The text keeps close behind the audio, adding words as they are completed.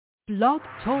Blog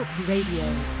Talk Radio.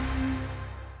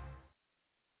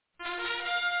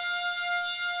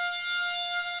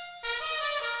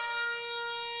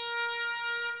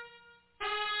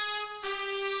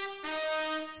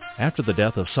 After the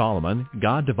death of Solomon,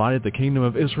 God divided the kingdom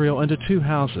of Israel into two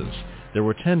houses. There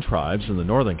were 10 tribes in the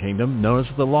northern kingdom known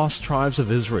as the lost tribes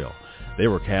of Israel. They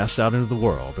were cast out into the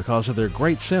world because of their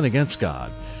great sin against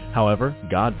God. However,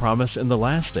 God promised in the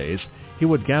last days he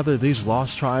would gather these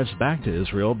lost tribes back to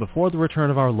Israel before the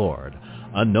return of our Lord.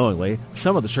 Unknowingly,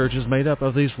 some of the churches made up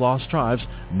of these lost tribes,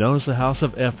 known as the house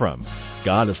of Ephraim.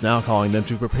 God is now calling them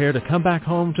to prepare to come back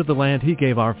home to the land he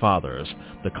gave our fathers.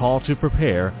 The call to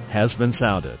prepare has been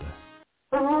sounded.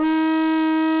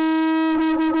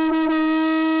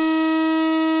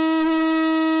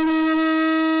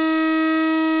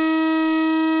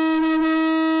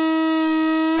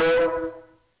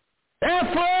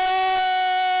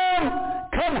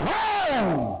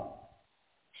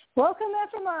 Welcome,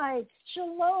 Ephraimites.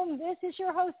 Shalom. This is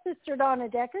your host, Sister Donna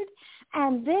Deckard,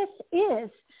 and this is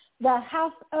the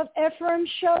House of Ephraim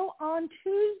show on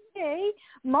Tuesday,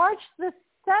 March the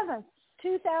 7th,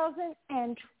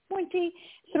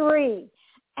 2023.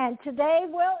 And today,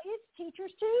 well, it's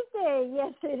Teachers Tuesday.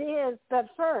 Yes, it is. But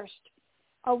first,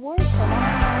 a word from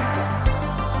our sponsor.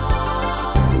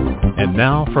 And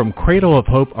now, from Cradle of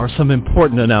Hope are some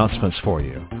important announcements for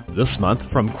you. This month,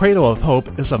 from Cradle of Hope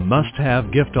is a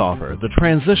must-have gift offer, the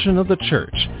transition of the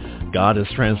church. God has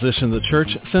transitioned the church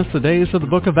since the days of the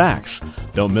book of Acts.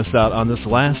 Don't miss out on this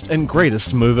last and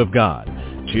greatest move of God.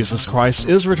 Jesus Christ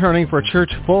is returning for a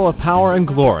church full of power and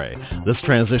glory. This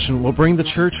transition will bring the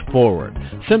church forward.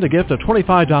 Send a gift of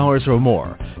 $25 or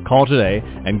more. Call today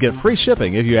and get free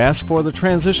shipping if you ask for the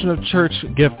Transition of Church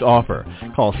gift offer.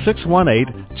 Call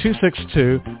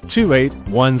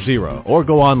 618-262-2810 or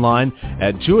go online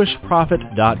at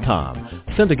jewishprophet.com.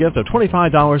 Send a gift of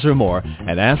 $25 or more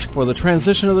and ask for the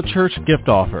Transition of the Church gift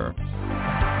offer.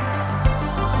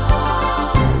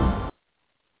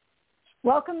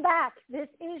 Welcome back. This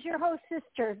is your host,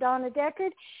 Sister Donna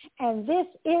Deckard, and this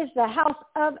is the House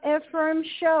of Ephraim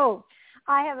show.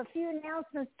 I have a few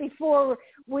announcements before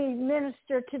we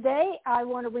minister today. I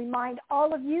want to remind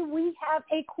all of you we have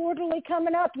a quarterly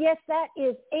coming up. Yes, that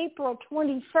is April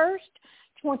 21st,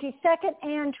 22nd,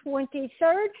 and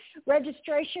 23rd.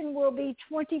 Registration will be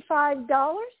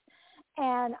 $25,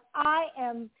 and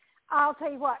I'll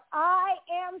tell you what, I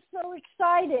am so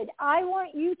excited. I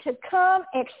want you to come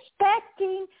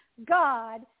expecting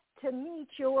God to meet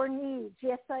your needs.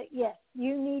 Yes,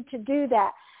 you need to do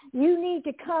that. You need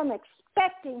to come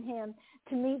expecting him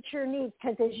to meet your needs,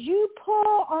 because as you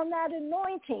pull on that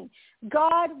anointing,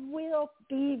 God will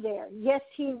be there. Yes,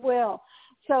 he will.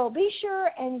 So be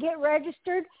sure and get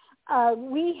registered.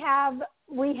 We have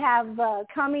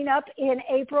coming up in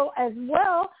April as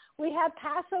well. We have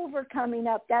Passover coming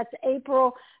up. That's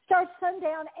starts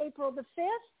sundown April the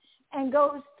 5th and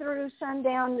goes through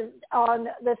sundown on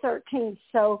the 13th.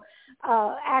 So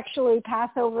actually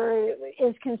Passover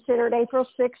is considered April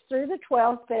 6th through the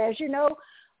 12th. But as you know,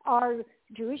 our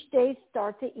Jewish days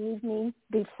start the evening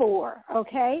before,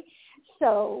 okay?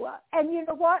 So, and you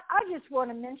know what? I just want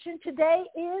to mention today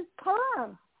is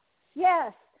Purim.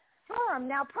 Yes. Purim.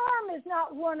 Now, Purim is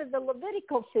not one of the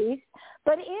Levitical feasts,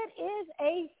 but it is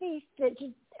a feast that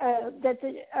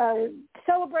the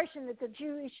celebration that the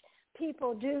Jewish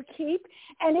people do keep,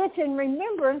 and it's in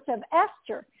remembrance of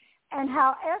Esther and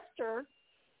how Esther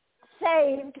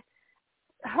saved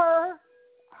her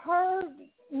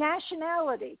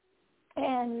nationality.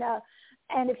 And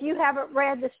if you haven't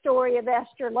read the story of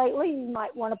Esther lately, you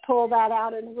might want to pull that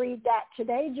out and read that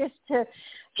today, just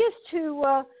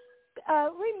to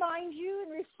remind you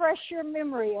and refresh your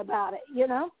memory about it, you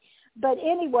know. But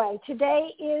anyway,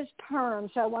 today is Purim,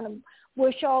 so I want to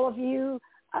wish all of you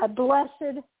a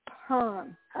blessed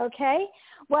Purim, okay?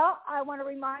 Well, I want to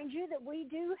remind you that we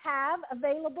do have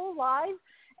available live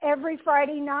every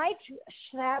Friday night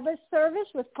Sabbath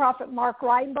service with Prophet Mark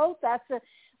Reinbold. That's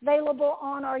available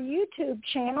on our YouTube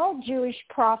channel, Jewish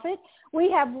Prophet.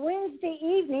 We have Wednesday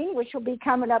evening, which will be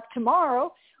coming up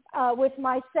tomorrow, with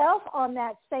myself on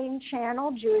that same channel,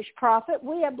 Jewish Prophet.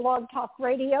 We have Blog Talk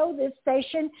Radio, this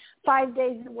station, 5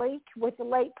 days a week with the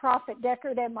late Prophet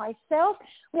Deckard and myself.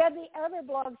 We have the other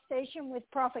blog station with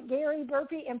Prophet Gary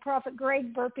Burpee and Prophet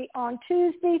Greg Burpee on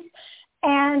Tuesdays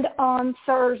and on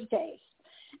Thursdays.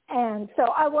 And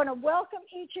so I want to welcome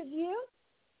each of you.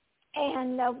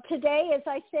 And today, as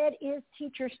I said, is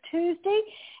Teachers Tuesday,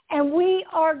 and we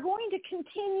are going to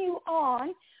continue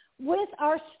on with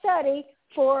our study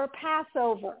for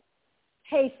Passover,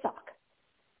 Pesach.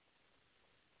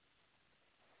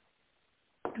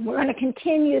 And we're going to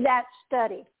continue that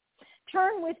study.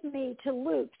 turn with me to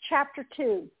Luke chapter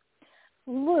 2.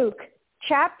 Luke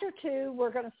chapter 2,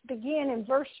 we're going to begin in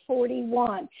verse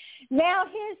 41. Now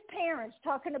his parents,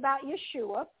 talking about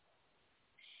Yeshua,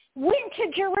 went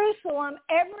to Jerusalem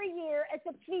every year at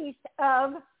the feast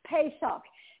of Pesach.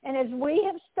 And as we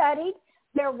have studied,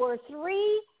 there were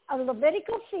 3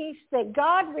 Levitical feasts that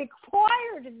God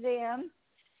required them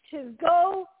to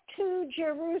go to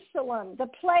Jerusalem, the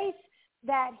place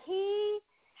that he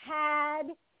had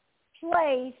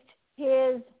placed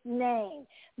his name.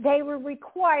 They were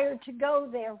required to go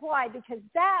there. Why? Because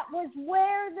that was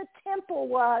where the temple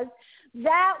was.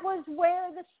 That was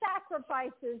where the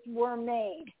sacrifices were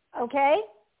made. Okay?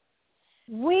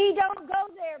 We don't go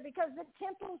there because the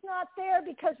temple's not there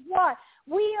because what?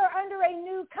 We are under a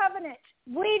new covenant.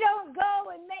 We don't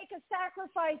go and make a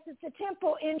sacrifice at the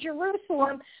temple in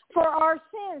Jerusalem for our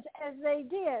sins as they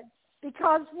did.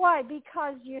 Because why?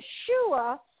 Because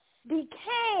Yeshua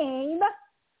became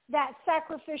that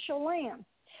sacrificial lamb.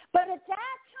 But at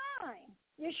that time,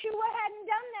 Yeshua hadn't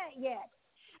done that yet.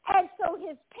 And so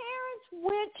his parents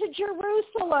went to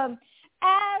Jerusalem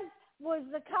as was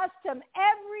the custom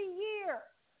every year.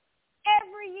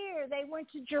 Every year they went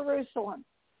to Jerusalem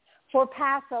for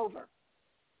Passover.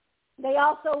 They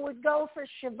also would go for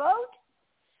Shavuot,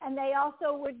 and they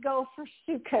also would go for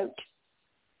Sukkot.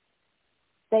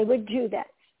 They would do that.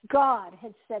 God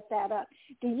had set that up.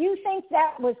 Do you think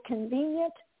that was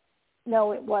convenient?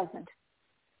 No, it wasn't.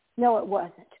 No, it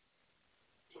wasn't.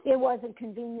 It wasn't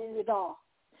convenient at all.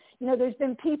 You know, there's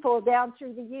been people down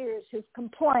through the years who've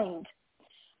complained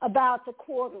about the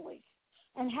quarterly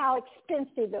and how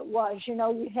expensive it was. You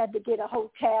know, you had to get a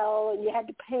hotel and you had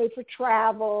to pay for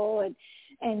travel and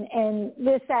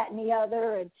this, that, and the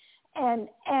other. And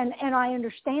I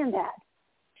understand that.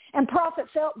 And Prophet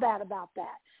felt bad about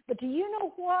that. But do you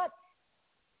know what?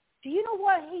 Do you know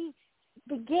what he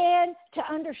began to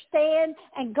understand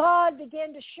and God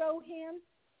began to show him?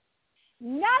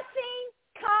 Nothing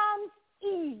comes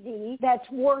easy that's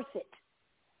worth it.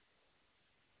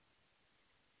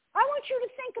 I want you to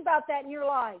think about that in your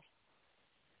life.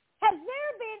 Has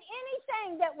there been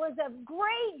anything that was of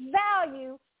great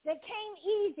value that came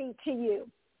easy to you?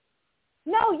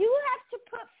 No, you have to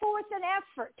put forth an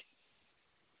effort.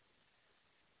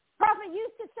 Prophet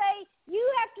used to say, you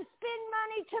have to spend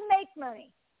money to make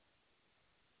money.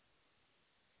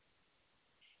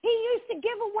 He used to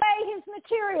give away his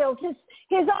materials,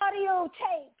 his audio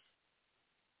tapes.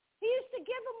 He used to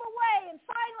give them away, and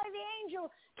finally the angel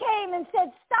came and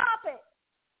said, stop it.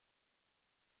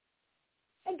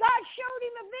 And God showed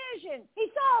him a vision. He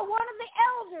saw one of the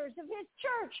elders of his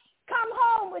church come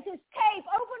home with his tape,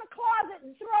 open a closet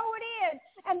and throw it in.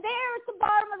 And there at the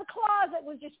bottom of the closet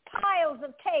was just piles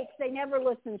of tapes. They never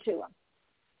listened to him.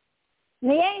 And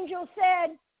the angel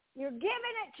said, you're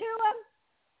giving it to them.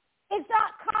 It's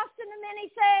not costing them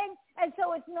anything, and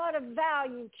so it's not of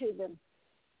value to them.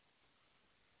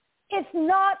 It's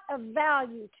not of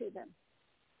value to them.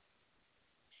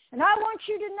 And I want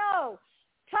you to know,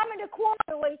 coming to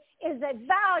quarterly is a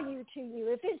value to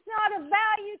you. If it's not of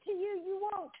value to you, you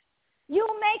won't.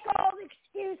 You'll make all the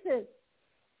excuses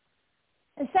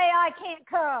and say, I can't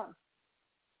come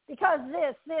because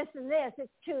this, and this,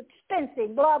 it's too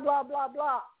expensive, blah, blah, blah,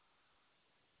 blah.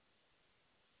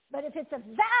 But if it's of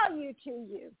value to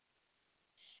you,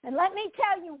 and let me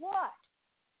tell you what,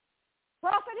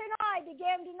 Prophet and I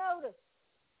began to notice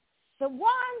the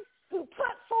ones who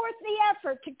put forth the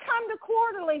effort to come to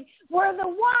quarterly were the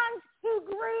ones who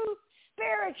grew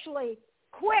spiritually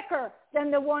quicker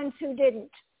than the ones who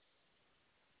didn't.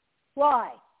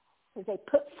 Why? Because they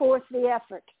put forth the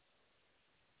effort.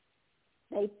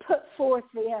 They put forth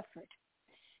the effort.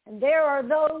 And there are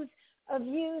those of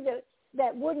you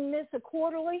that wouldn't miss a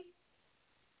quarterly.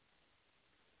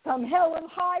 From hell and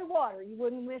high water, you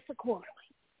wouldn't miss a quarterly.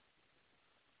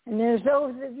 And there's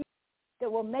those of you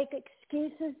that will make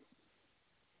excuses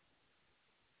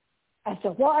as to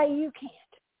why you can't.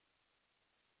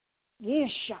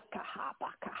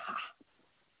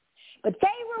 But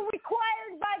they were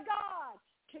required by God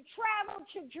to travel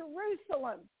to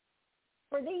Jerusalem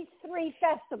for these 3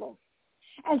 festivals.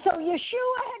 And so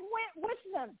Yeshua had went with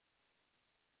them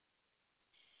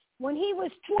when he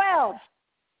was 12.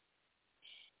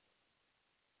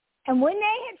 And when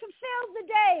they had fulfilled the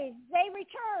days, they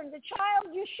returned. The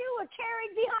child Yeshua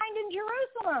tarried behind in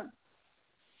Jerusalem.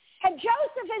 And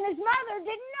Joseph and his mother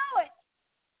didn't know it.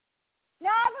 Now,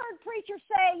 I've heard preachers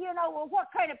say, well, what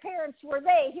kind of parents were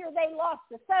they? Here they lost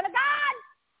the Son of God.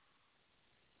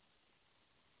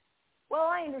 Well,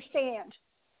 I understand.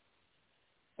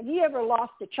 Have you ever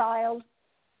lost a child?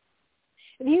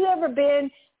 Have you ever been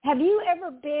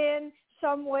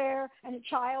somewhere and a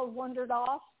child wandered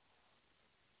off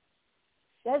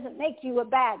doesn't make you a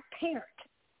bad parent.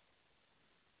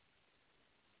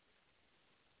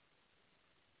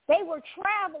 They were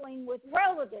traveling with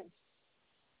relatives.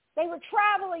 They were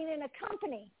traveling in a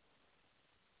company,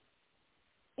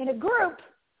 in a group.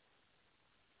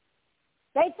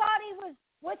 They thought he was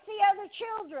with the other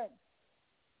children.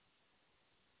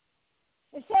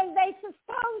 It says they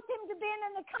supposed him to be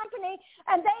in the company,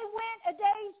 and they went a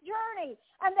day's journey,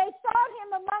 and they sought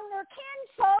him among their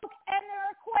kinsfolk and their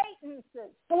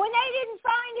acquaintances. But when they didn't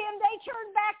find him, they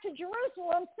turned back to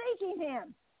Jerusalem seeking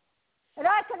him. And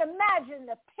I could imagine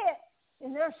the pit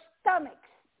in their stomachs,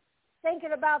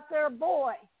 thinking about their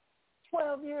boy,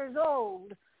 12 years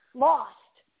old, lost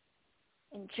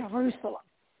in Jerusalem.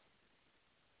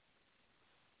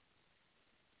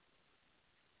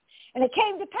 And it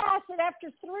came to pass that after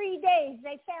 3 days,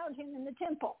 they found him in the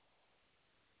temple.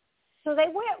 So they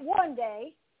went one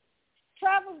day,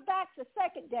 traveled back the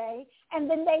second day, and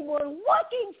then they were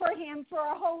looking for him for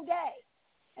a whole day.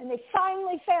 And they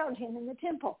finally found him in the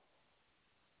temple.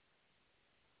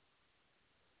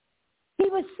 He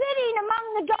was sitting among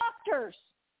the doctors,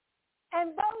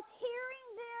 and both hearing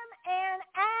them and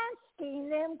asking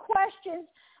them questions,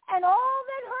 and all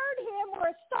that heard him were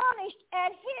astonished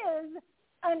at his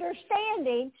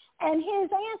understanding and his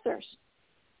answers.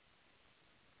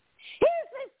 Here's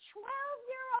this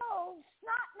 12-year-old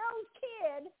snot-nosed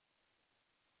kid.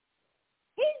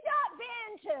 He's not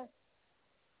been to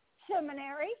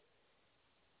seminary.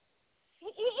 He's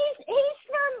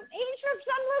from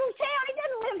some little town. He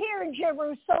doesn't live here in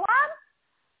Jerusalem.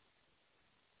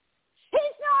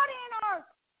 He's not in our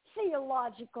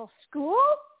theological school.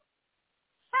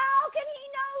 How can he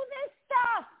know this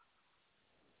stuff?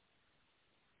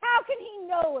 How can he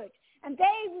know it? And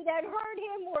they that heard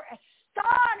him were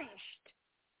astonished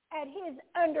at his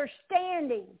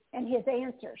understanding and his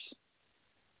answers.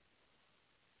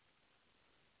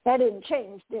 That didn't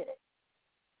change, did it?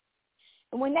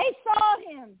 And when they saw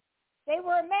him, they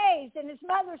were amazed. And his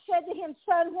mother said to him,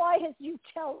 Son, why hast you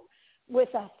dealt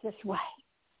with us this way?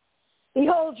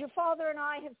 Behold, your father and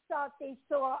I have sought thee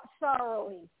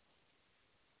sorrowing.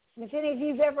 And if any of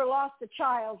you have ever lost a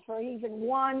child for even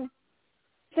one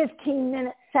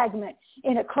 15-minute segment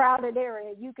in a crowded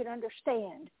area, you can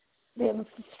understand them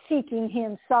seeking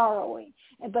him sorrowing.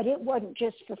 But it wasn't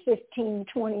just for 15,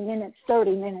 20 minutes,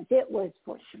 30 minutes. It was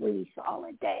for 3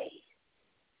 solid days.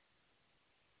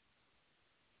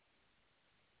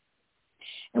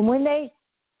 And when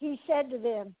he said to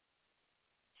them,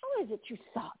 how is it you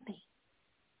sought me?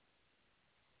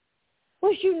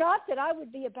 Was you not that I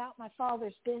would be about my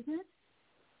Father's business?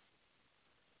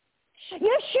 Yeshua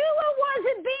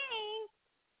wasn't being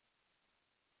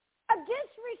a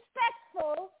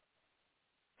disrespectful,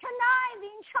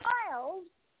 conniving child.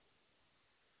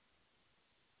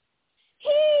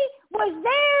 He was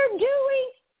there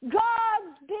doing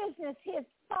God's business, his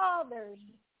Father's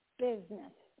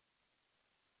business.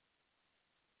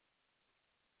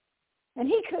 And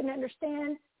he couldn't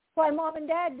understand why Mom and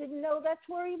Dad didn't know that's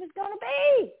where he was going to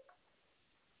be.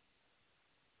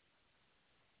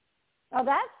 Now,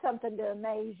 that's something to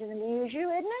amaze and amuse you,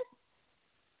 isn't it?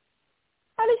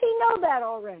 How does he know that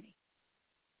already?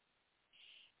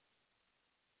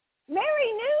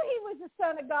 Mary knew he was the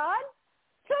Son of God.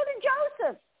 So did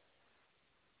Joseph.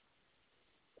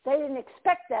 They didn't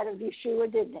expect that of Yeshua,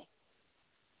 did they?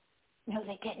 No,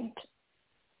 they didn't.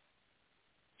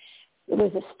 It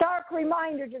was a stark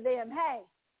reminder to them, hey,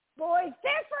 boy's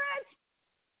different.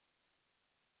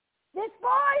 This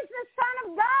boy's the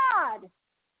Son of God.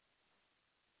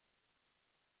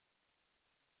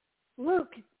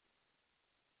 Luke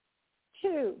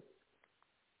 2.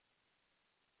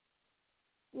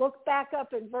 Look back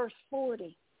up in verse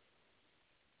 40.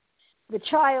 The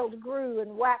child grew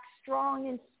and waxed strong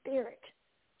in spirit,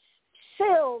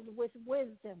 filled with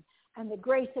wisdom, and the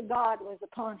grace of God was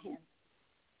upon him.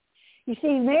 You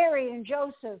see, Mary and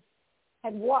Joseph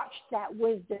had watched that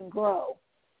wisdom grow,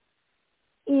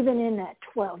 even in that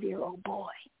 12-year-old boy.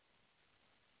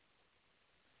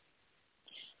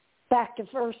 Back to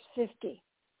verse 50,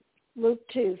 Luke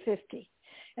 2:50.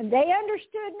 And they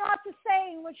understood not the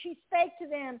saying which he spake to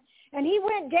them. And he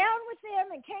went down with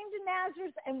them and came to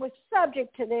Nazareth and was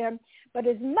subject to them. But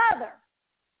his mother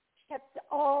kept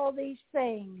all these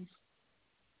things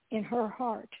in her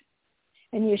heart.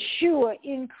 And Yeshua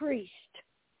increased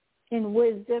in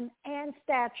wisdom and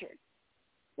stature.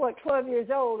 12 years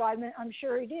old? I'm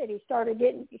sure he did. He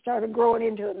started growing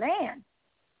into a man.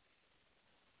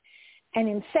 And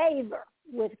in favor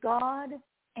with God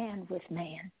and with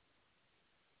man.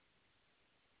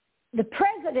 The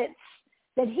presidents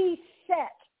that he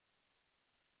set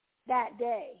that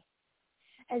day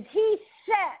as he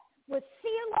sat with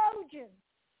theologians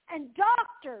and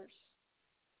doctors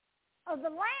of the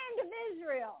land of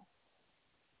Israel,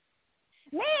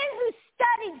 men who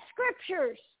studied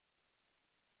scriptures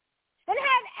and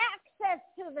had access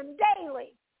to them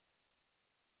daily.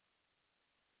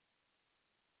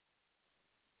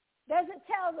 Doesn't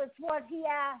tell us what he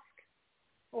asked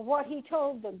or what he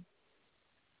told them.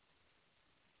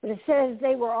 But it says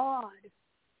they were awed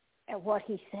at what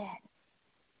he said.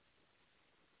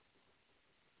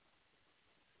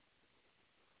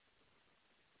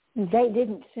 They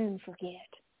didn't soon forget.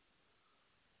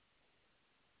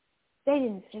 They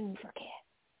didn't soon forget.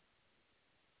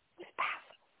 It was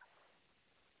Passover.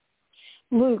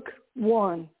 Luke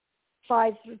 1,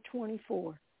 5 through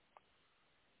 24.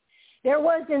 There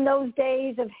was in those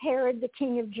days of Herod the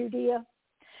king of Judea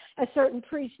a certain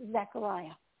priest,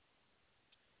 Zechariah,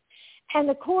 and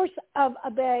the course of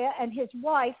Abiah and his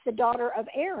wife, the daughter of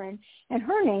Aaron, and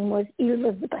her name was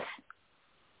Elizabeth.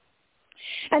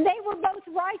 And they were both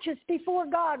righteous before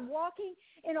God, walking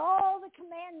in all the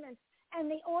commandments and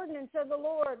the ordinance of the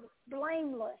Lord,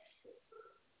 blameless.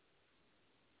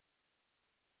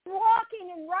 Walking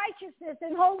in righteousness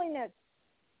and holiness.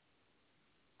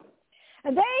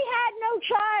 And they had no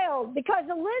child because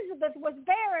Elizabeth was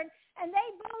barren, and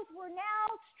they both were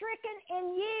now stricken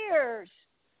in years.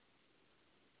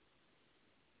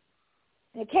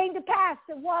 And it came to pass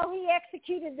that while he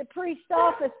executed the priest's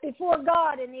office before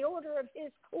God in the order of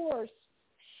his course,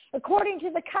 according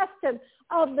to the custom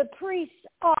of the priest's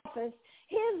office,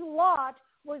 his lot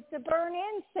was to burn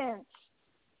incense.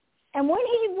 And when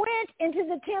he went into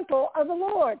the temple of the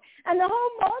Lord, and the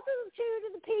whole multitude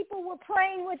of the people were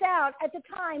praying without at the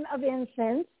time of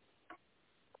incense,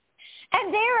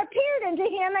 and there appeared unto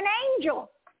him an angel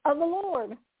of the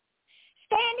Lord,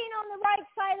 standing on the right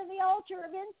side of the altar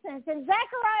of incense. And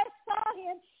Zacharias saw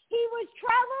him. He was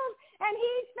troubled, and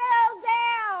he fell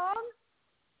down.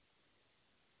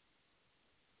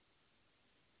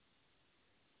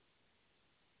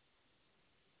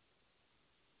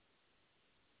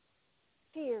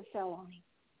 Fear fell on him.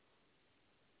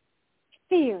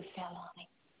 Fear fell on him.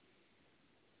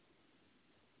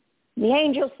 The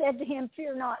angel said to him,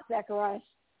 "Fear not, Zacharias,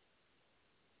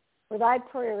 for thy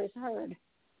prayer is heard,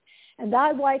 and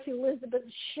thy wife Elizabeth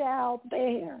shall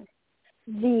bear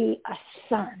thee a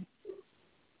son."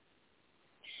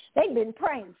 They'd been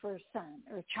praying for a son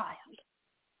or a child.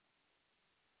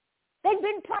 They'd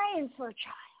been praying for a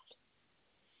child.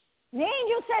 And the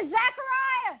angel said,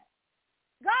 "Zacharias,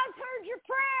 God's heard your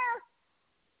prayer.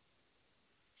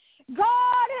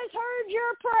 God has heard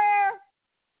your prayer.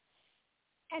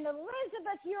 And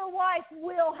Elizabeth, your wife,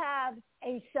 will have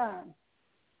a son."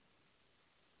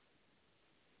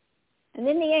 And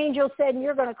then the angel said, "And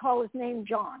you're going to call his name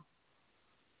John."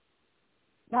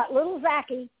 Not little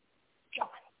Zachy, John.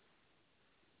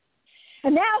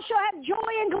 "And thou shalt have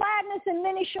joy and gladness, and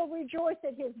many shall rejoice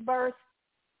at his birth.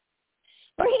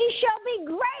 For he shall be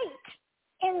great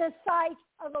in the sight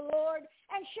of the Lord,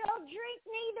 and shall drink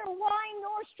neither wine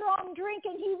nor strong drink,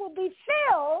 and he will be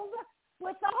filled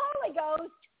with the Holy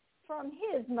Ghost from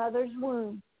his mother's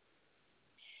womb.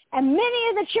 And many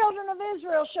of the children of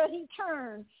Israel shall he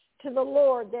turn to the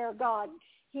Lord their God."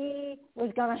 He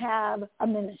was going to have a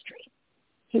ministry.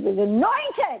 He was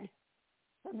anointed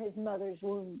from his mother's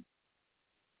womb.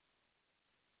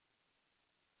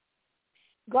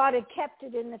 God had kept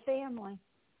it in the family.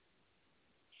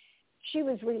 She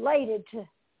was related to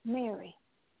Mary.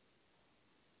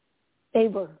 They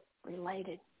were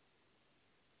related.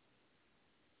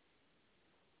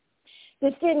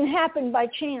 This didn't happen by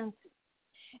chance.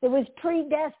 It was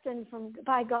predestined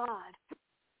by God.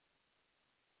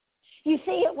 You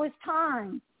see, it was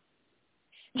time.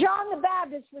 John the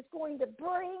Baptist was going to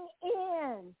bring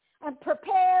in and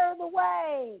prepare the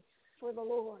way for the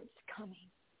Lord's coming.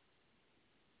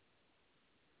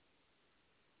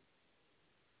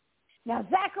 Now,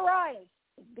 Zacharias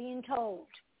is being told,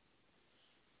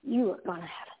 you are going to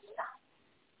have a son.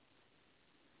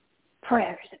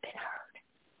 Prayers have been heard.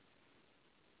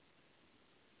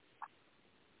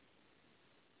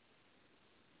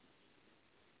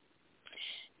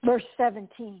 Verse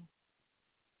 17.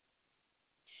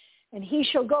 "And he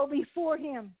shall go before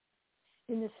him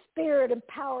in the spirit and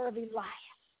power of Elias,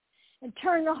 and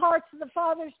turn the hearts of the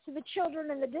fathers to the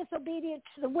children, and the disobedient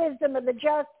to the wisdom of the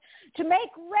just, to make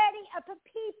ready a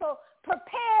people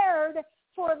prepared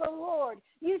for the Lord."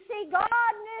 You see,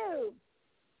 God knew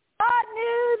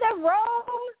that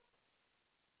Rome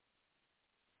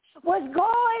was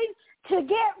going to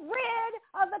get rid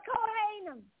of the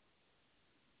Kohanim.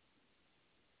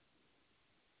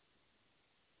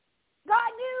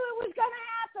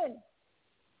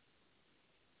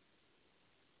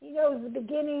 He knows the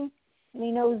beginning and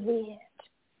he knows the end.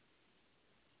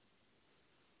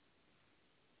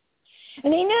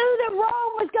 And he knew that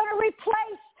Rome was going to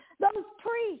replace those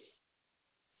priests,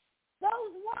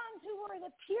 those ones who were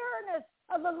the pureness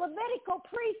of the Levitical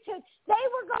priesthood. They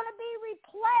were going to be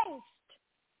replaced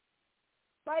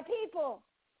by people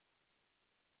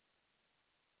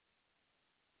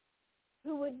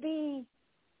who would be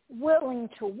willing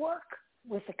to work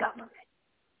with the government.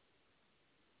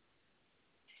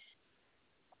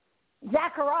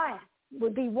 Zechariah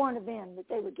would be one of them that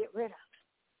they would get rid of.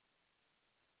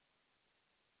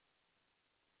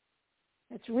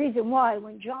 That's the reason why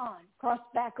when John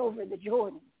crossed back over the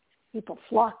Jordan, people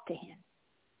flocked to him,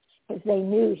 because they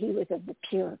knew he was of the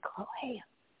pure Kohanim.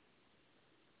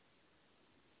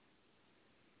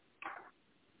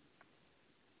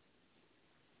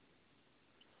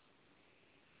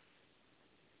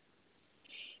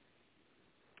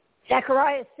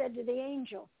 Zechariah said to the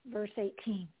angel, verse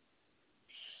 18,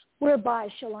 "Whereby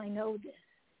shall I know this?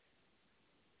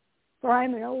 For I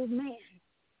am an old man,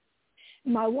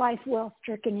 and my wife well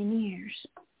stricken in years."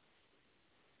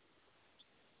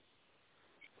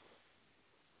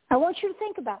 I want you to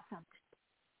think about something.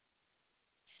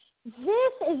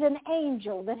 This is an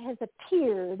angel that has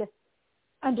appeared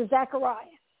unto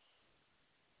Zechariah.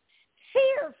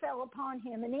 Fear fell upon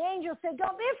him, and the angel said,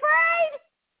 "Don't be afraid."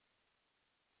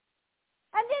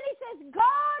 And then he says,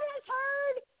 "God has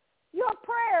heard your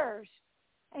prayers,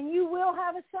 and you will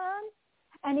have a son,"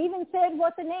 and even said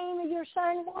what the name of your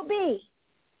son will be.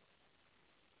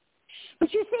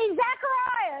 But you see,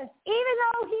 Zacharias, even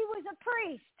though he was a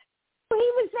priest,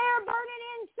 he was there burning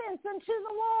incense unto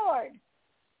the Lord.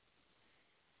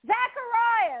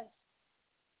 Zacharias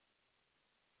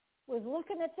was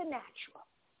looking at the natural.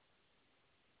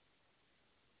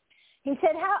 He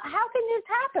said, how can this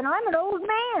happen? I'm an old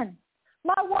man.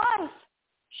 My wife,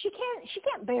 she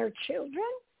can't bear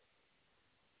children.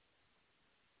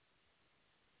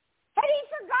 Had he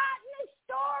forgotten the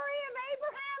story of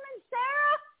Abraham and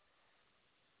Sarah?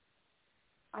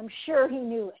 I'm sure he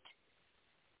knew it.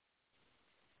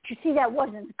 But you see, that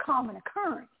wasn't a common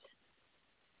occurrence.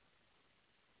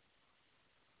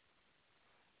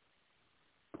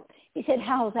 He said,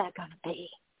 how is that going to be?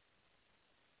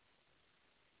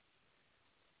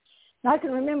 And I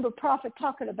can remember Prophet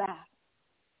talking about.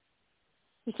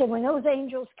 He said, when those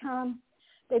angels come,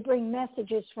 they bring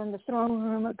messages from the throne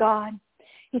room of God.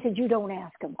 He said, you don't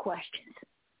ask them questions.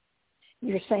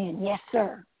 You're saying, yes,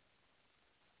 sir.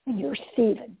 And you're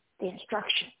receiving the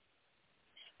instruction.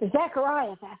 But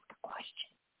Zacharias asked a question.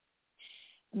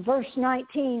 In verse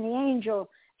 19, the angel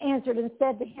answered and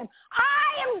said to him,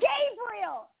 I am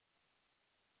Gabriel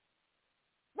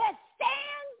that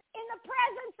stands in the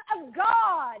presence of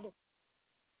God.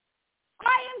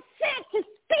 I am sent to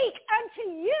speak unto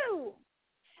you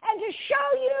and to show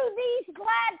you these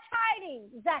glad tidings,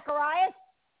 Zacharias.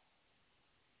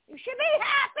 You should be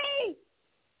happy,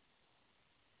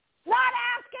 not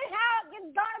asking how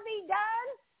it's going to be done.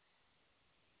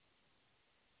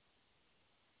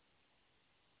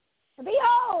 And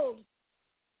behold,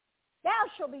 thou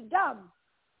shalt be dumb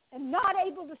and not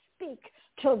able to speak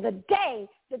till the day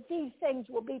that these things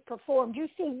will be performed. You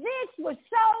see, this was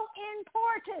so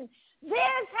important.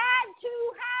 This had to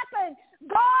happen.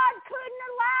 God couldn't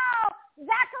allow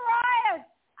Zacharias'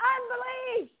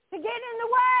 unbelief to get in the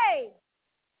way.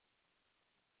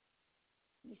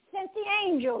 He sent the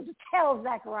angel to tell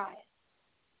Zacharias.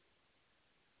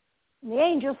 And the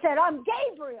angel said, I'm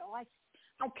Gabriel. I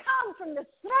come from the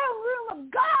throne room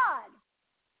of God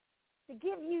to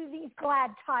give you these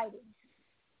glad tidings.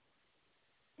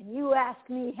 And you ask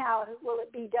me how will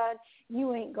it be done,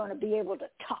 you ain't going to be able to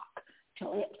talk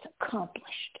till it's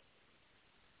accomplished.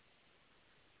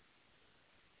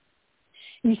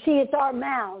 You see, it's our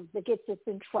mouths that gets us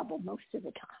in trouble most of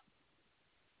the time.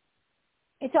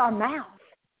 It's our mouth.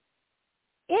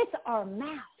 It's our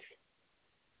mouth.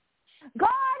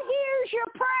 God hears your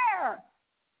prayer.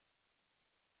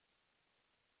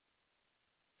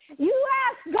 You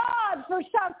ask God for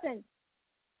something,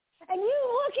 and you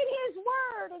look at his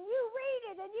word, and you read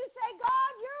it, and you say,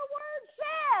 God, your word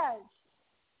says,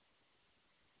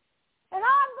 and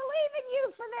I'm believing you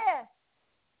for this.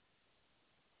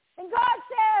 And God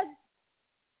says,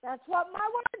 that's what my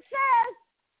word says,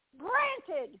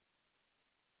 granted.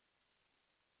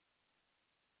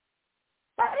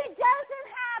 But it doesn't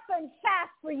happen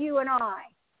fast for you and I.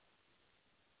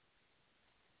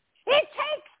 It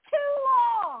takes too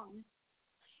long.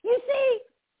 You see,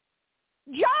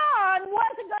 John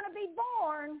wasn't going to be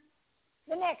born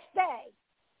the next day.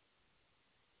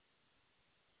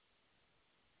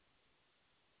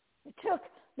 It took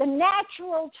the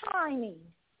natural timing.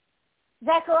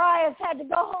 Zacharias had to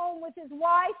go home with his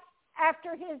wife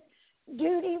after his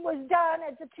duty was done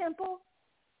at the temple.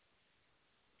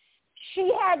 She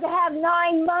had to have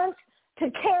 9 months to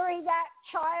carry that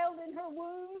child in her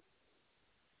womb.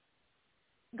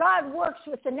 God works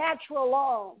with the natural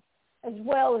laws as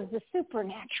well as the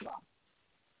supernatural.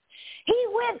 He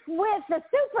went with the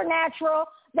supernatural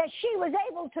that she was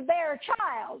able to bear a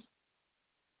child.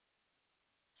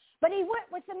 But he went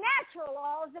with the natural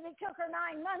laws that it took her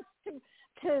 9 months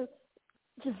to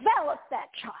develop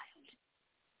that child.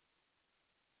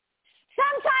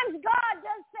 Sometimes God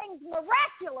does things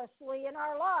miraculously in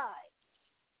our lives.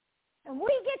 And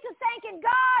we get to thinking,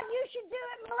 God, you should do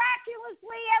it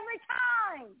miraculously every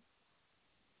time.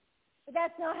 But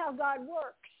that's not how God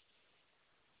works.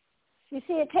 You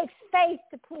see, it takes faith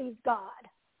to please God.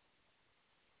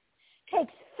 It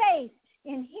takes faith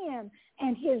in him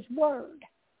and his word.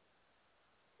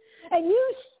 And you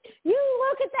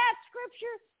look at that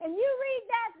scripture and you read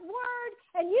that word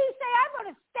and you say, I'm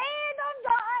going to stand on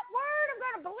that word. I'm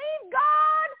going to believe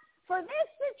God for this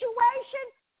situation.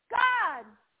 God.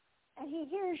 And he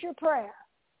hears your prayer.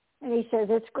 And he says,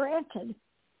 it's granted.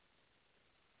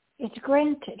 It's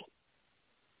granted.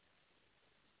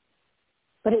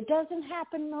 But it doesn't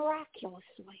happen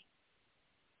miraculously.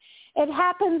 It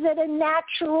happens at a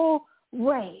natural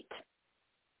rate.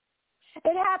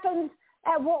 It happens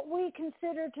at what we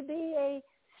consider to be a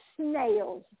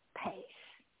snail's pace.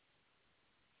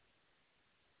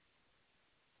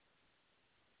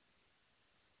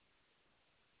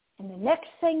 And the next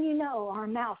thing you know, our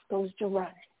mouth goes to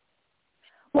running.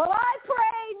 Well, I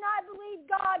prayed and I believed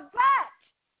God,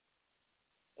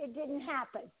 but it didn't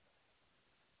happen.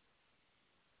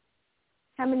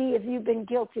 How many of you have been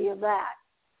guilty of that?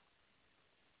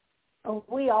 Oh,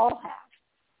 we all have,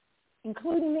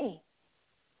 including me.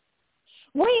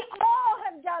 We all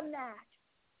have done that.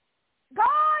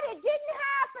 God, it didn't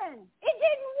happen. It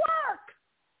didn't work.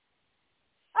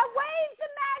 I waved the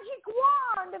magic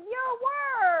wand of your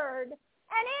word,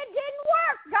 and it didn't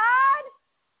work, God.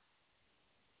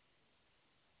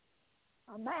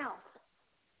 Our mouth.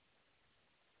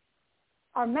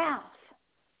 Our mouth.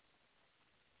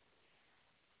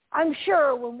 I'm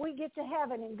sure when we get to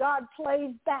heaven and God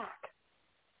plays back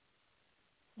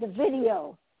the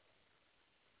video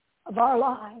of our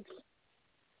lives,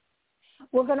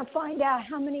 we're going to find out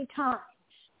how many times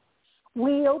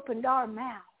we opened our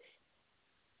mouth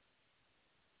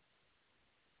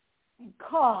and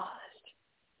caused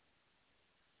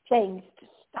things to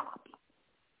stop.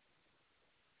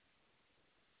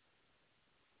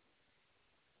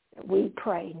 That we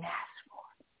pray and ask for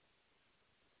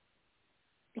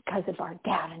because of our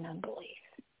doubt and unbelief.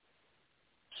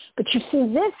 But you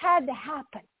see, this had to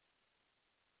happen.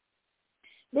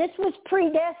 This was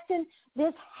predestined.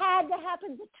 This had to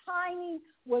happen. The timing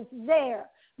was there.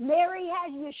 Mary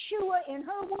had Yeshua in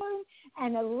her womb,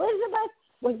 and Elizabeth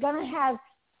was going to have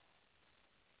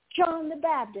John the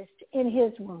Baptist in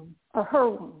his womb, or her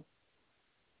womb.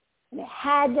 And it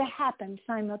had to happen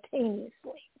simultaneously.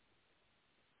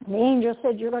 And the angel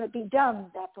said, you're going to be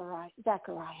dumb, Zacharias.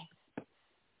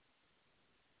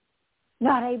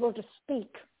 Not able to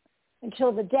speak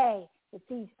until the day that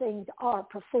these things are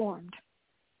performed.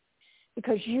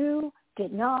 Because you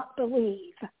did not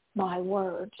believe my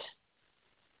words.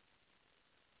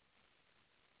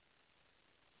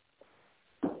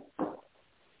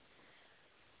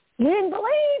 You didn't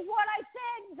believe what I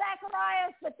said,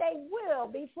 Zacharias, but they will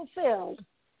be fulfilled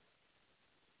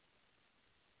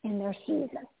in their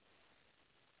season.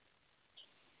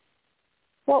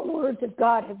 What words of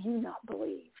God have you not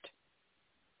believed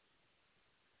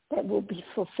that will be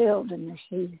fulfilled in their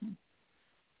season?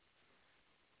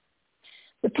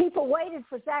 The people waited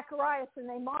for Zacharias, and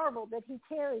they marveled that he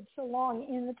tarried so long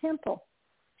in the temple.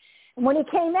 And when he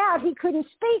came out, he couldn't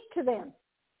speak to them.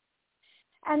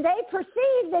 And they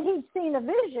perceived that he'd seen a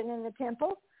vision in the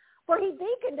temple, for he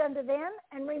beaconed unto them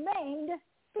and remained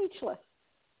speechless.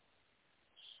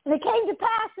 And it came to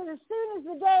pass that as soon as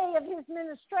the day of his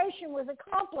ministration was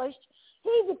accomplished,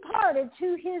 he departed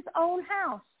to his own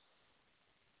house.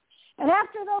 And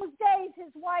after those days,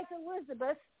 his wife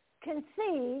Elizabeth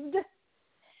conceived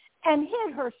and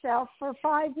hid herself for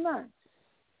 5 months.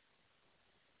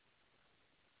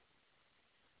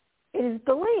 It is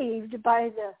believed by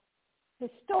the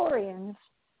historians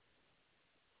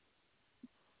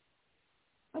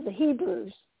of the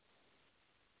Hebrews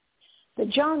that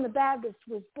John the Baptist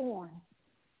was born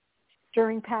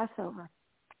during Passover.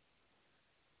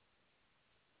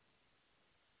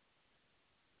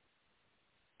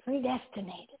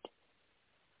 Predestinated.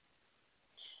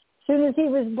 soon as he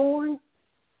was born,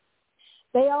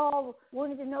 they all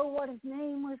wanted to know what his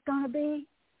name was going to be.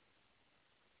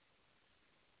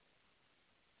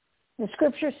 The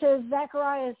scripture says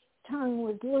Zechariah's tongue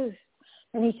was loose,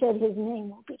 and he said his name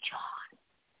will be John.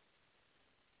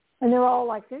 And they're all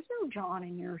like, there's no John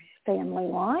in your family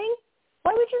line.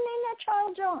 Why would you name that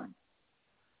child John?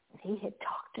 He had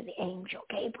talked to the angel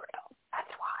Gabriel. That's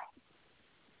why.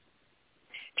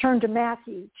 Turn to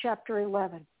Matthew chapter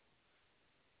 11.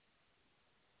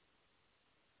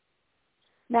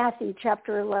 Matthew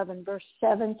chapter 11, verse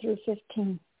 7 through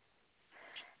 15.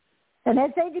 And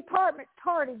as they departed,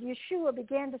 Yeshua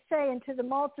began to say unto the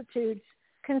multitudes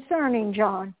concerning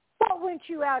John, what went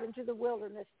you out into the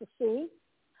wilderness to see?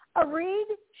 A reed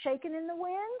shaken in the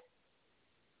wind?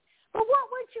 But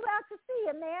what went you out to see?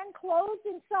 A man clothed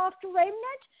in soft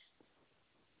raiment?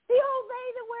 Behold, they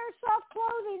that wear soft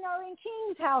clothing are in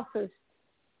kings' houses.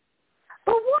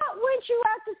 But what went you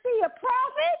out to see? A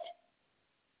prophet?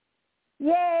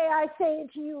 Yea, I say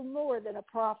unto you, more than a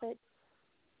prophet.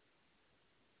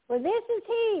 For this is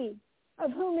he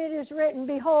of whom it is written,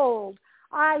 behold,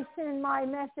 I send my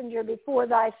messenger before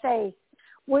thy face,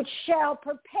 which shall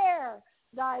prepare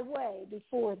thy way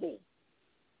before thee.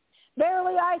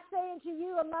 Verily I say unto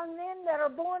you, among them that are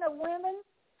born of women,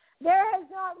 there has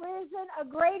not risen a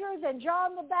greater than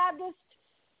John the Baptist.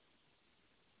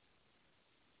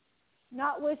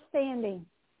 Notwithstanding,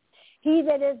 he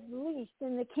that is least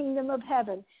in the kingdom of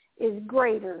heaven is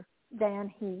greater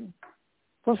than he.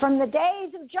 For from the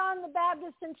days of John the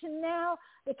Baptist until now,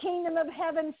 the kingdom of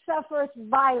heaven suffereth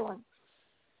violence,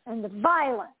 and the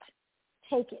violent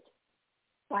take it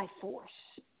by force.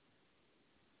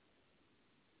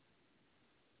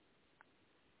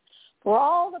 For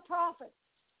all the prophets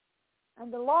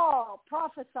and the law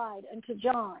prophesied unto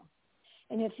John,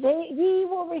 and if ye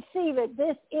will receive it,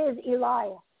 this is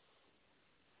Elias,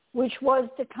 which was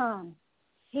to come.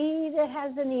 He that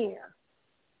has an ear,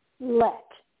 let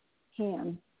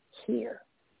him hear.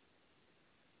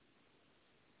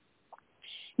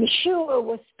 Yeshua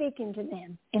was speaking to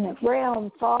them in a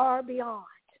realm far beyond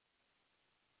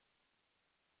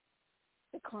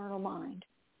the carnal mind.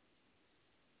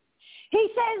 He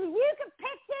says, you can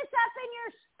pick this up in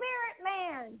your spirit,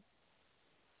 man.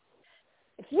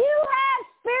 If you have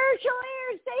spiritual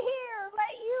ears to hear,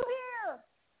 let you hear.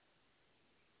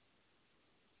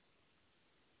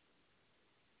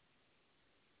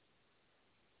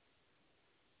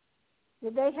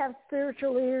 Did they have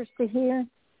spiritual ears to hear?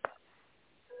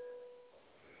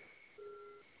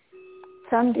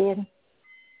 Some did.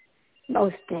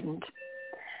 Most didn't.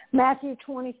 Matthew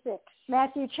 26.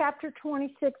 Matthew chapter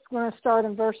 26, we're going to start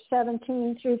in verse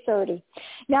 17 through 30.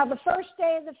 Now the first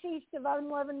day of the feast of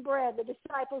unleavened bread, the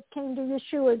disciples came to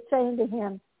Yeshua saying to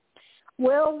him,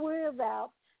 well wilt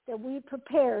thou that we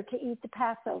prepare to eat the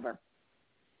Passover?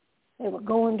 They were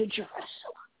going to Jerusalem.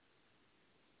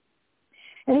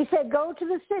 And he said, go to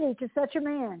the city to such a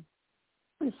man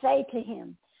and say to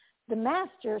him, the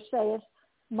master saith,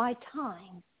 my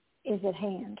time is at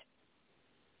hand.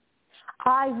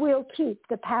 I will keep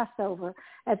the Passover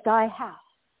at thy house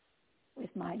with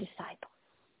my disciples.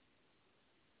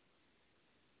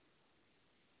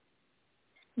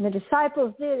 And the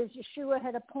disciples did as Yeshua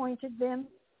had appointed them,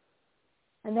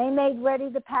 and they made ready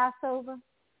the Passover.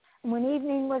 And when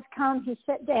evening was come, he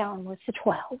sat down with the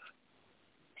 12.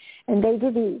 And they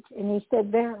did eat, and he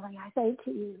said, verily, I say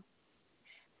to you,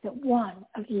 that one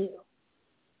of you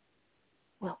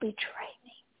will betray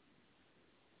me.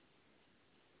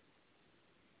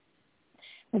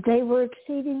 But they were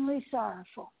exceedingly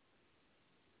sorrowful.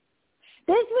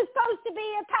 This was supposed to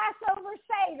be a Passover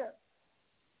Seder.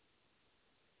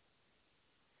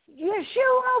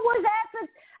 Yeshua was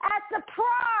at the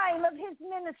prime of his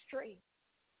ministry.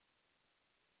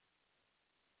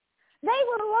 They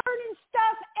were learning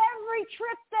stuff every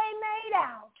trip they made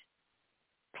out.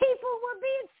 People were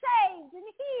being saved and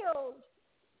healed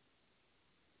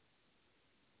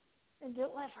and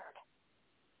delivered.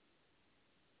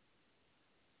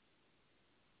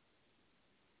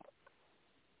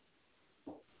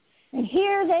 And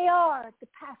here they are at the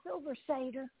Passover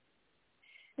Seder.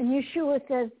 And Yeshua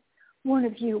says, one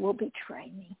of you will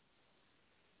betray me.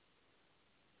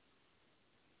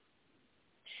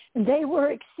 And they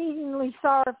were exceedingly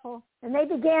sorrowful. And they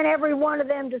began every one of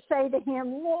them to say to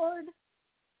him, Lord,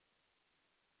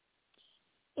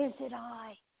 is it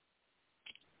I?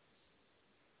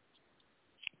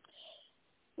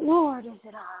 Lord, is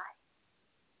it I?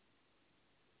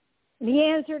 And he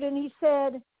answered and he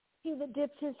said, he that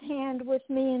dips his hand with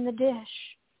me in the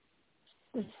dish,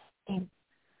 the same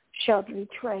shall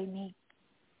betray me.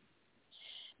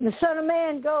 The Son of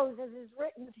Man goes as is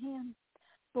written of him.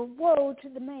 But woe to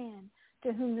the man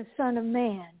to whom the Son of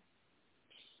Man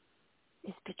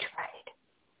is betrayed.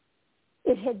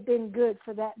 It had been good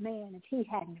for that man if he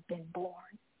hadn't been born.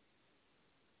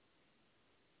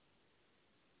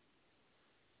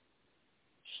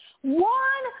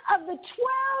 One of the 12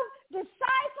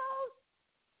 disciples,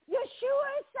 Yeshua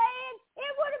is saying,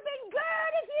 it would have been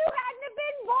good if you hadn't have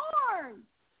been born.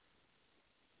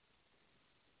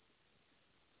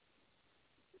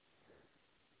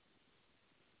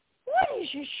 What is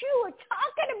Yeshua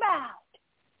talking about?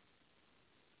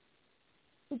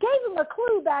 He gave him a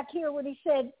clue back here when he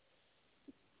said,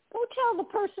 go tell the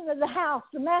person of the house,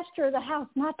 the master of the house,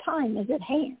 my time is at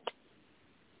hand.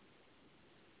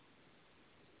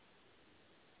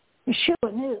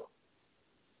 Yeshua knew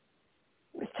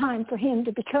it was time for him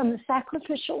to become the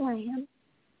sacrificial lamb.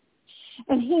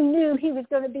 And he knew he was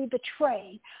going to be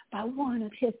betrayed by one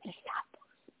of his disciples.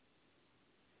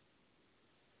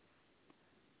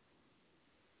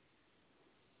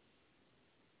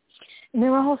 And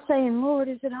they're all saying, Lord,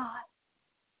 is it I?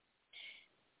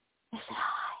 Is it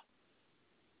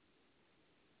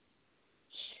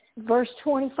I? Verse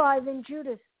 25, and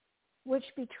Judas, which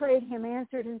betrayed him,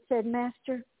 answered and said,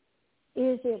 Master,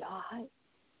 is it I?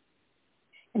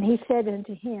 And he said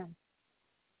unto him,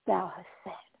 Thou hast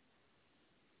said.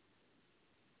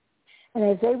 And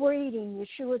as they were eating,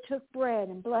 Yeshua took bread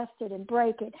and blessed it and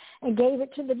brake it and gave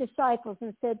it to the disciples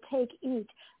and said, Take, eat,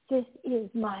 this is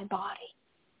my body.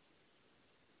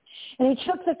 And he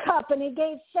took the cup and he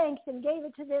gave thanks and gave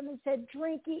it to them and said,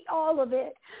 Drink ye all of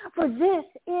it, for this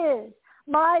is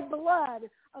my blood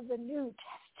of the New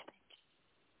Testament,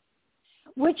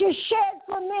 which is shed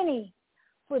for many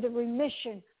for the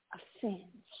remission of sins.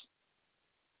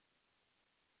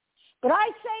 But I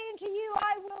say unto you,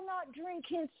 I will not drink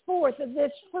henceforth of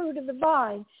this fruit of the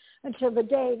vine until the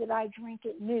day that I drink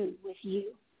it new with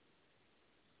you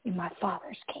in my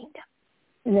Father's kingdom.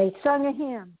 And they sung a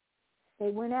hymn. They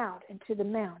went out into the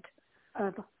Mount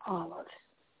of Olives.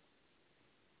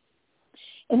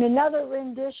 In another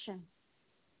rendition,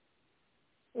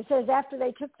 it says, after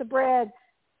they took the bread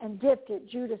and dipped it,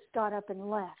 Judas got up and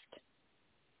left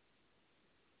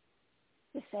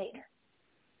the Seder.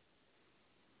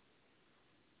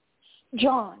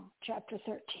 John chapter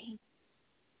 13.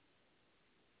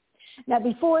 Now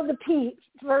before the feast,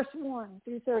 verse 1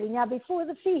 through 30, now before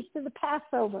the feast of the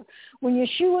Passover, when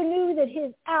Yeshua knew that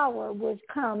his hour was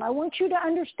come, I want you to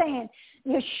understand,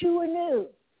 Yeshua knew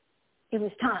it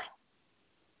was time.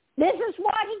 This is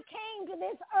what he came to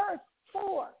this earth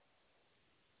for.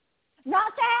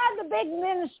 Not to have the big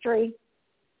ministry.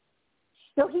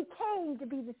 No, he came to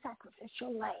be the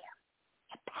sacrificial lamb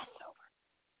at Passover.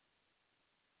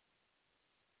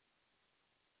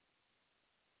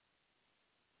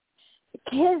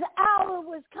 His hour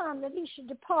was come that he should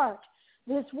depart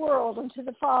this world unto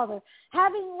the Father.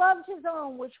 Having loved his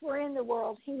own which were in the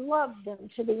world, he loved them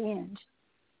to the end.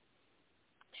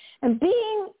 And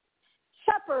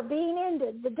supper being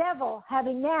ended, the devil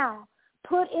having now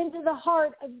put into the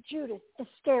heart of Judas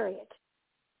Iscariot,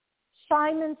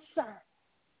 Simon's son,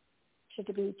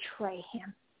 to betray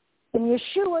him. And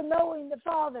Yeshua, knowing the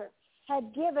Father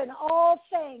had given all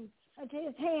things into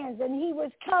his hands, and he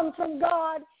was come from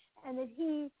God, and that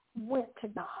he went to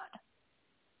God.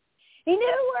 He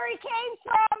knew where he came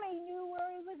from. He knew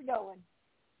where he was going.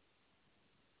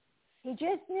 He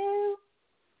just knew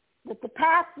that the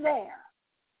path there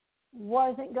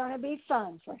wasn't going to be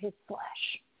fun for his flesh.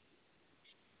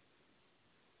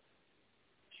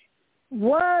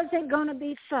 Wasn't going to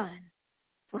be fun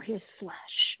for his flesh.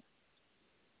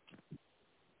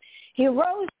 He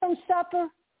arose from supper.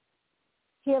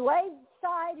 He laid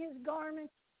aside his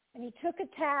garments. And he took a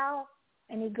towel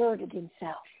and he girded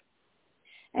himself.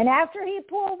 And after he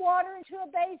poured water into a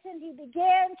basin, he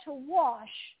began to wash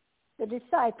the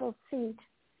disciples' feet.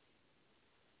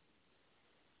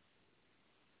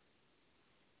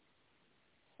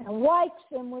 And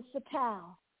wiped them with the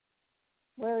towel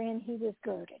wherein he was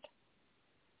girded.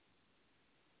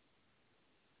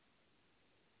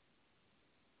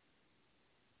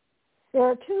 There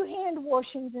are 2 hand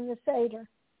washings in the Seder.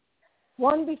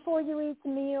 One before you eat the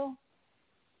meal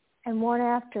and one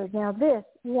after. Now this,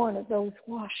 one of those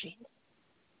washings.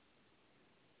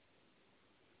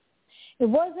 It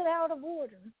wasn't out of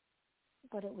order,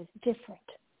 but it was different.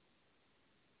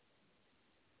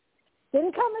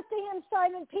 Then cometh to him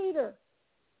Simon Peter.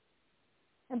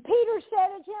 And Peter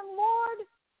said unto him, Lord,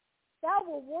 thou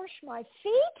wilt wash my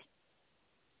feet?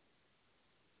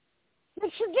 The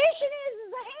tradition is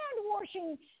the hand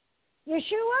washing,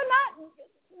 Yeshua,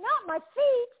 not my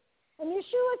feet. And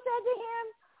Yeshua said to him,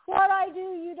 what I do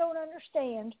you don't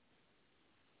understand,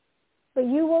 but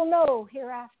you will know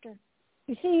hereafter.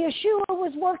 You see, Yeshua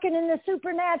was working in the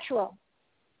supernatural.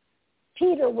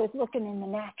 Peter was looking in the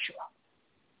natural.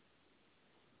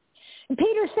 And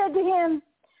Peter said to him,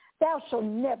 thou shalt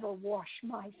never wash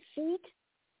my feet.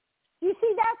 You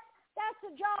see, that's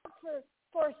a job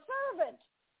for a servant,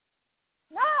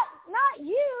 not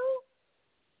you.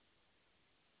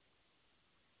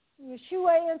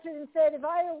 Yeshua answered and said, if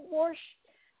I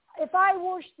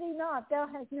wash thee not, thou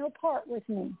hast no part with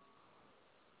me.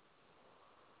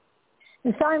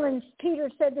 And Simon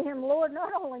Peter said to him, Lord,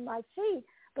 not only my feet,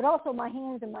 but also my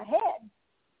hands and my head.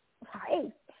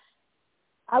 Hey,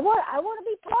 I want to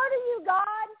be part of you,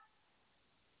 God.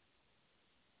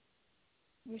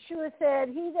 Yeshua said,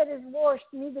 he that is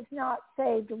washed needeth not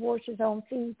save to wash his own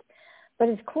feet, but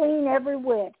is clean every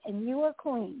whit, and you are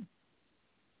clean,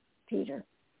 Peter,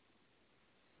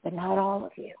 but not all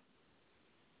of you.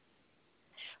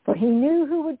 For he knew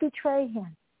who would betray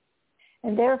him,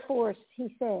 and therefore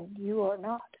he said, you are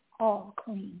not all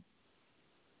clean.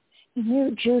 He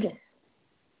knew Judas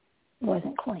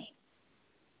wasn't clean.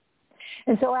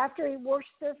 And so after he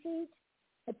washed their feet,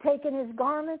 had taken his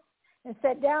garments, and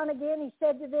sat down again, he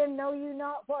said to them, know you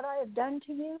not what I have done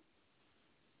to you?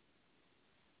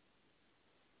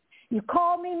 You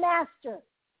call me Master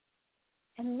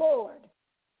and Lord,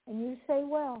 and you say,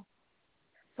 well,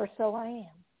 for so I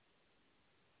am.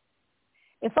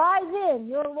 If I then,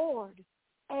 your Lord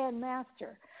and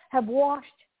Master, have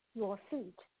washed your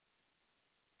feet,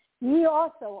 ye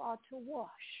also ought to wash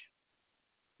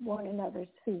one another's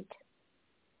feet.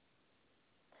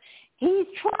 He's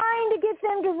trying to get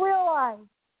them to realize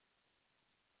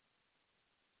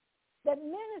that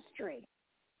ministry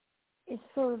is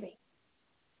serving.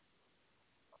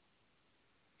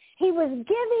 He was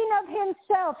giving of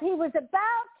himself. He was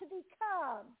about to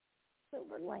become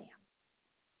silver lamb.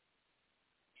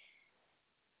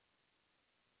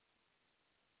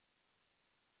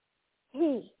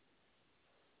 He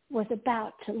was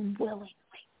about to willingly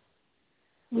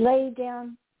lay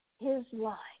down his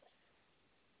life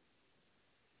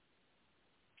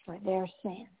for their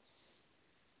sins,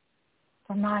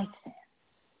 for my sins,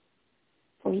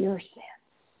 for your sins.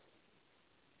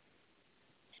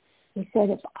 He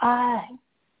said, if I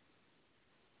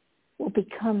will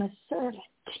become a servant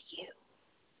to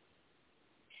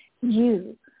you,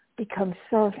 you become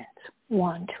servants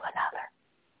one to another.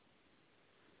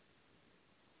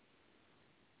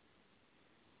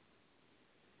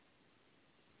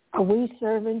 Are we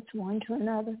servants one to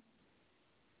another?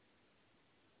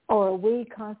 Or are we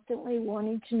constantly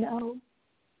wanting to know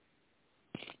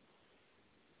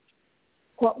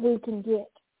what we can get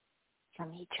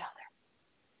from each other?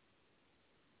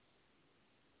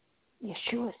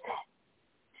 Yeshua said,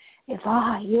 if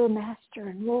I, your Master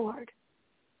and Lord,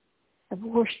 have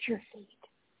washed your feet,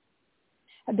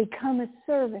 have become a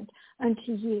servant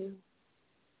unto you,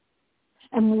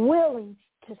 am willing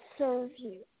to serve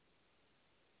you,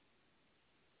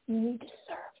 you need to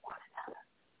serve one another.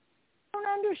 I don't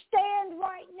understand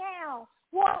right now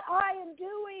what I am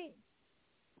doing,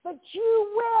 but you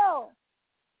will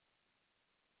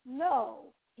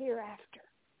know hereafter.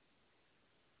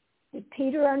 Did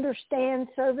Peter understand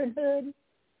servanthood?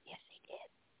 Yes, he did.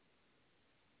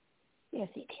 Yes,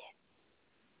 he did.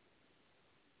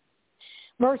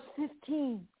 Verse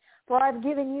 15, for I've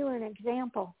given you an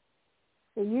example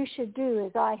that you should do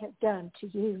as I have done to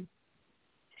you.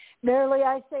 Verily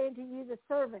I say unto you, the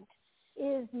servant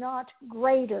is not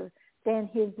greater than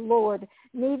his Lord,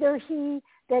 neither he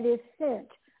that is sent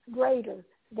greater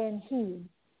than he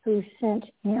who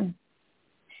sent him.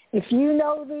 If you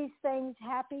know these things,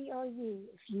 happy are you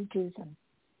if you do them.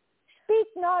 Speak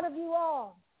not of you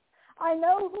all. I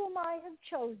know whom I have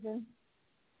chosen,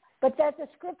 but that the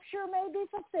scripture may be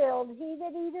fulfilled, he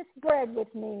that eateth bread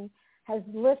with me has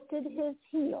lifted his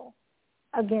heel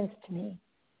against me.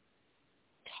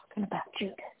 Talking about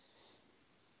Judas.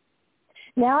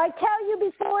 Now I tell you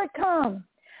before it comes,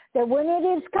 that when it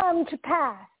is come to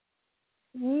pass,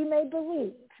 ye may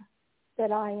believe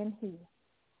that I am he.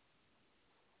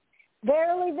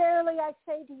 Verily, verily, I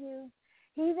say to you,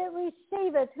 he that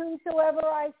receiveth whomsoever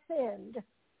I send,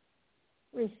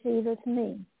 receiveth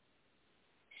me.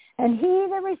 And he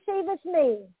that receiveth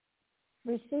me,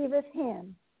 receiveth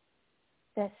him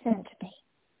that sent me.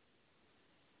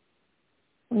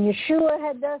 When Yeshua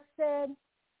had thus said,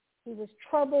 he was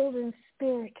troubled in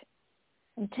spirit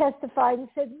and testified and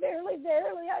said, verily,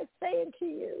 verily, I say unto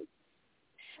you,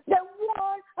 that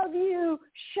one of you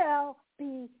shall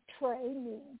betray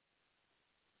me.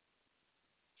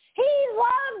 He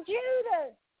loved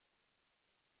Judas.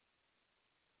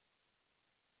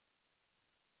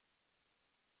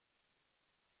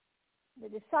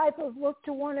 The disciples looked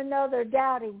to one another,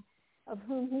 doubting of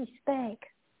whom he spake.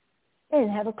 They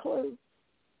didn't have a clue.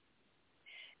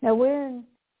 Now when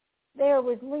there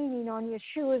was leaning on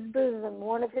Yeshua's bosom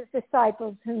one of his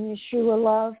disciples whom Yeshua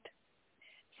loved,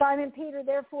 Simon Peter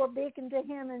therefore beckoned to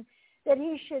him and that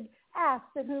he should ask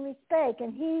to whom he spake.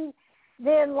 And he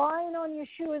then, lying on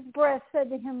Yeshua's breast, said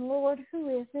to him, Lord,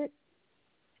 who is it?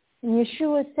 And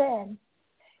Yeshua said,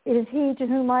 it is he to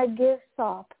whom I give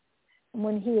sop. And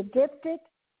when he had dipped it,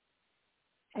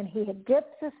 and he had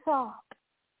dipped the sop,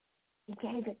 he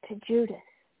gave it to Judas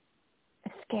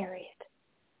Iscariot,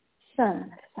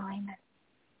 son of Simon.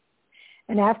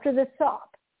 And after the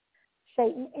sop,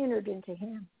 Satan entered into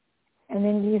him. And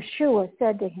then Yeshua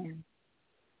said to him,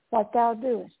 what thou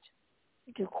doest,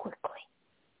 do quickly.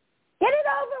 Get it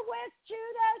over with,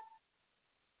 Judas.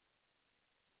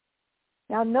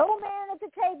 Now no man at the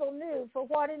table knew for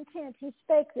what intent he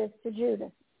spake this to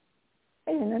Judas.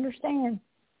 They didn't understand.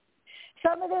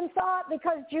 Some of them thought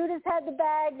because Judas had the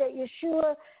bag that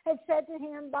Yeshua had said to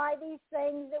him, buy these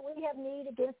things that we have need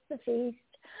against the feast,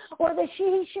 or that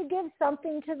he should give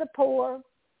something to the poor.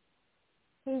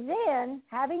 He then,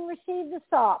 having received the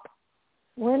sop,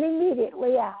 went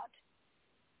immediately out,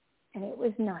 and it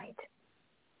was night.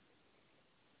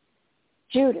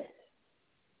 Judas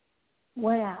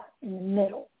went out in the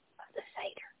middle of the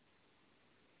Seder.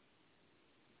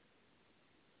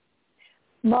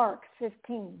 Mark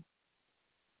 15,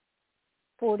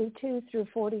 42 through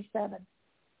 47.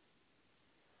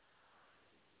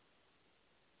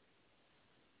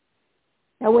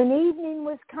 Now when evening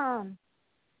was come,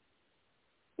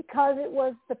 because it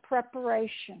was the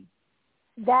preparation,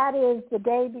 that is the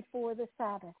day before the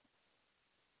Sabbath.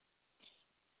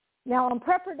 Now on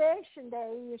preparation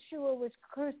day, Yeshua was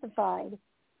crucified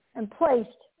and placed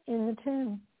in the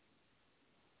tomb.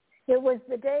 It was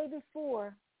the day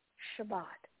before Shabbat.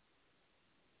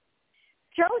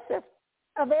 Joseph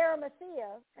of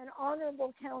Arimathea, an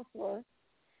honorable counselor,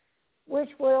 which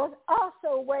was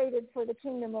also waited for the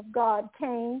kingdom of God,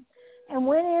 came and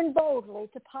went in boldly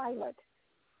to Pilate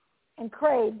and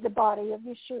craved the body of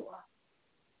Yeshua.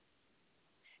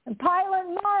 And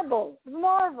Pilate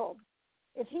marveled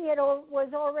if he was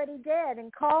already dead,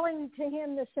 and calling to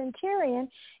him the centurion,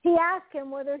 he asked him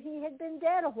whether he had been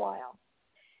dead a while.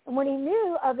 And when he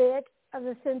knew of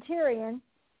the centurion,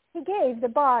 he gave the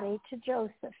body to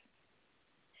Joseph.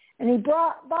 And he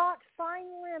bought fine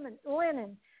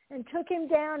linen and took him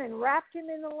down and wrapped him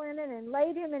in the linen and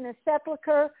laid him in a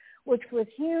sepulchre which was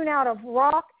hewn out of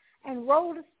rock, and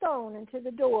rolled a stone into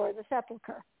the door of the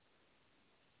sepulchre.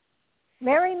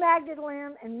 Mary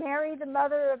Magdalene and Mary, the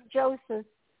mother of Joseph,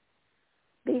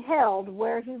 beheld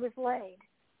where he was laid.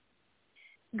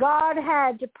 God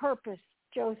had to purpose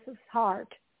Joseph's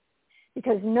heart,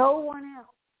 because no one else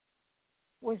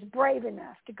was brave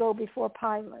enough to go before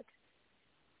Pilate.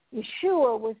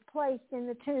 Yeshua was placed in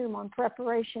the tomb on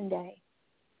preparation day.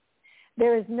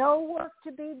 There is no work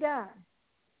to be done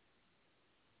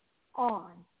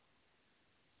on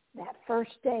that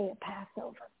first day of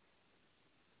Passover,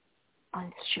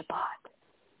 on Shabbat.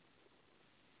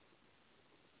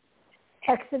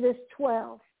 Exodus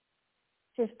 12,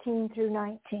 15 through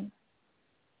 19.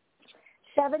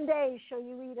 7 days shall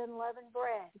you eat unleavened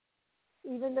bread.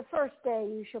 Even the first day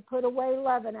you shall put away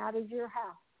leaven out of your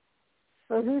house.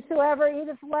 For whosoever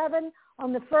eateth leaven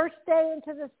on the first day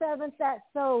into the seventh, that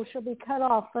soul shall be cut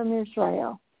off from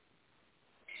Israel.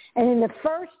 And in the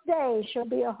first day shall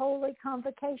be a holy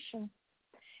convocation.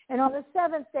 And on the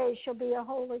seventh day shall be a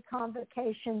holy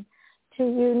convocation to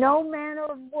you. No manner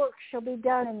of work shall be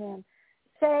done in them,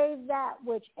 save that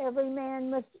which every man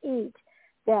must eat,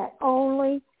 that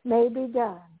only may be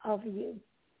done of you.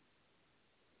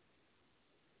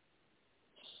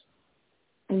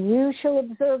 And you shall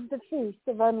observe the feast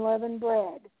of unleavened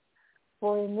bread.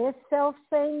 For in this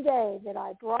selfsame day that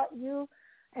I brought you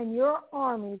and your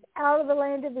armies out of the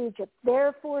land of Egypt,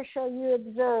 therefore shall you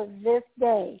observe this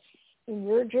day in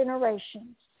your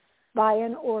generations by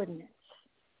an ordinance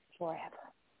forever.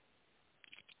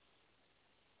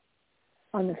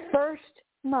 On the first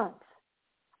month,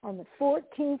 on the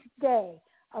 14th day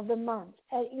of the month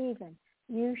at even,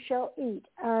 you shall eat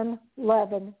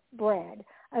unleavened bread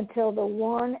until the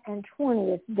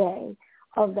 21st day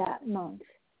of that month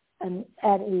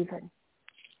at even.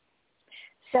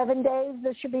 7 days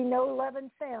there shall be no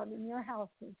leaven found in your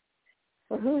houses.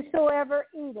 For whosoever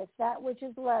eateth that which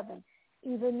is leavened,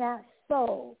 even that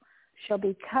soul shall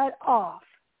be cut off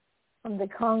from the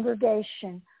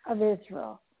congregation of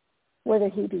Israel, whether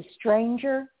he be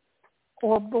stranger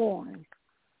or born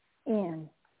in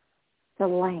the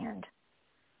land.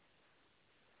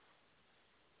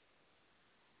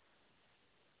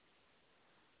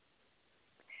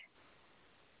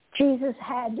 Jesus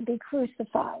had to be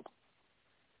crucified.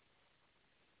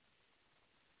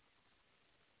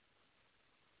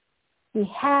 He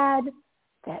had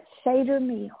that Seder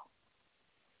meal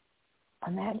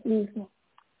on that evening.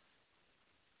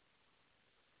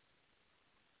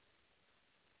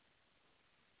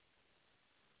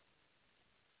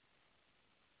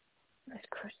 He was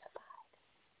crucified.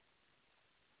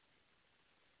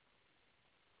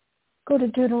 Go to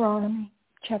Deuteronomy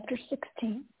chapter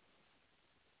 16.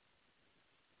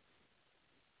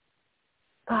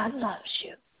 God loves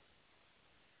you.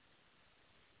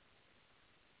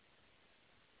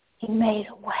 He made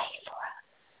a way for us.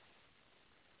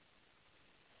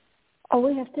 All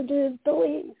we have to do is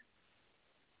believe.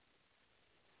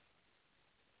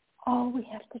 All we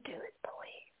have to do is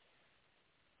believe.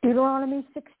 Deuteronomy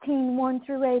 16, 1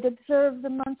 through 8, observe the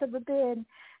month of Abib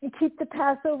and keep the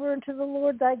Passover unto the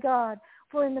Lord thy God.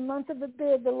 For in the month of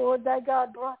Abib the Lord thy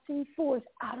God brought thee forth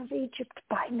out of Egypt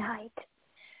by night.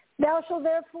 Thou shalt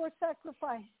therefore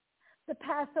sacrifice the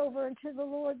Passover unto the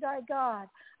Lord thy God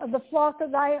of the flock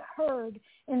of thy herd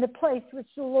in the place which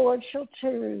the Lord shall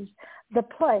choose, the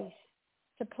place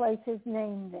to place his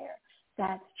name there.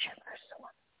 That's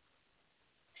Jerusalem.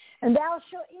 And thou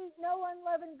shalt eat no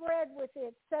unleavened bread with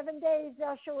it. 7 days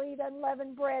thou shalt eat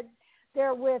unleavened bread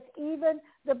therewith, even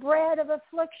the bread of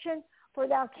affliction, for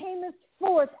thou camest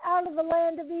forth out of the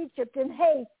land of Egypt in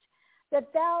haste,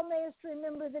 that thou mayest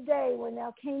remember the day when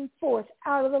thou came forth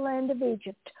out of the land of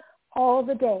Egypt, all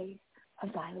the days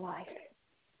of thy life.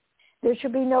 There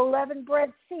shall be no leavened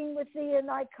bread seen with thee in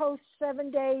thy coast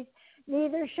 7 days,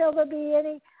 neither shall there be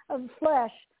any of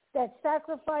flesh that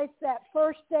sacrifice that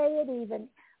first day at even,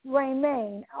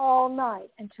 remain all night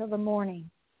until the morning.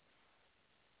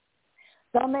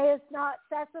 Thou mayest not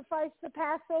sacrifice the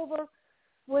Passover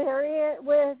within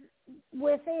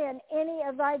any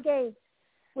of thy gates,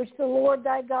 which the Lord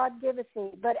thy God giveth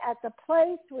thee, but at the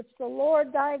place which the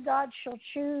Lord thy God shall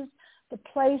choose, the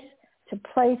place to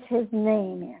place his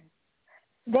name in.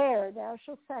 There thou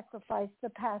shalt sacrifice the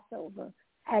Passover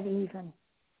at even.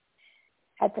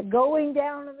 At the going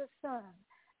down of the sun,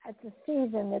 at the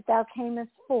season that thou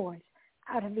camest forth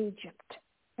out of Egypt.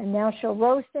 And thou shalt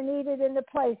roast and eat it in the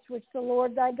place which the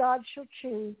Lord thy God shall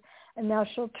choose, and thou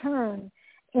shalt turn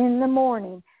in the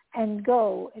morning and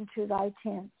go into thy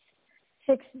tents.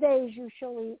 6 days you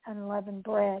shall eat unleavened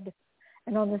bread,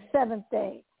 and on the 7th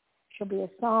day shall be a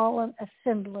solemn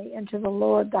assembly unto the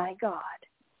Lord thy God.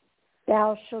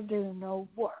 Thou shalt do no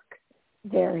work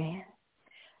therein.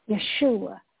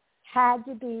 Yeshua had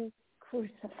to be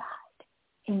crucified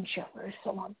in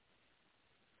Jerusalem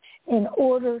in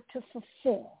order to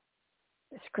fulfill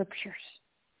the scriptures.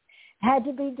 It had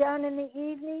to be done in the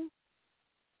evening.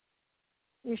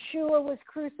 Yeshua was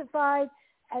crucified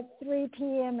at 3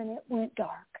 p.m. and it went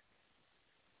dark.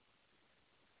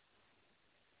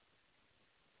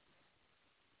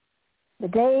 The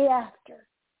day after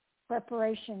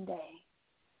Preparation Day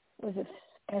was a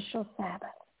special Sabbath.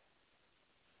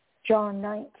 John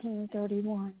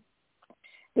 19:31.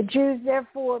 The Jews,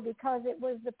 therefore, because it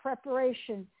was the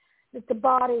preparation that the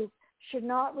bodies should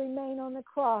not remain on the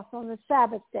cross on the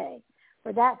Sabbath day,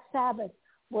 for that Sabbath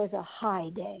was a high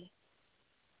day.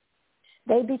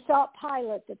 They besought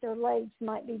Pilate that their legs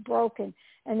might be broken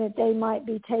and that they might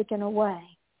be taken away.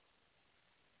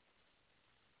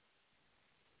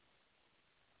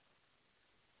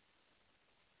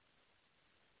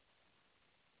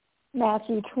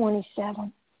 Matthew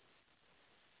 27,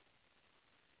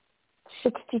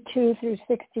 62 through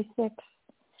 66.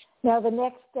 Now the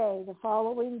next day, the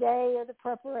following day of the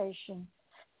preparation,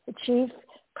 the chief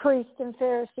priests and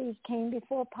Pharisees came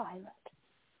before Pilate,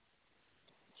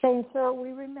 saying, Sir,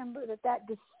 we remember that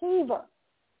deceiver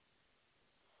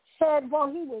said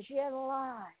while he was yet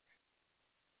alive,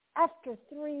 after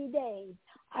 3 days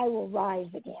I will rise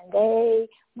again. They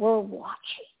were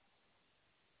watching.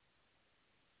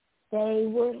 They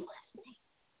were listening.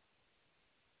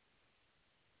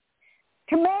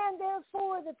 Command,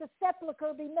 therefore, that the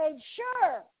sepulchre be made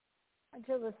sure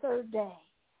until the 3rd day,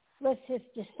 lest his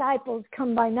disciples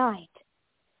come by night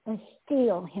and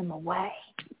steal him away.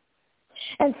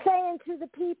 And saying to the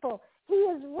people, he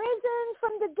is risen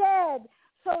from the dead,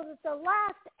 so that the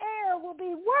last heir will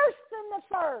be worse than the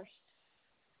first.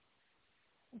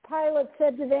 And Pilate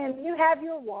said to them, you have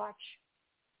your watch.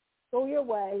 Go your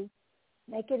way.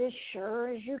 Make it as sure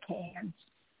as you can.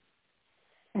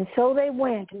 And so they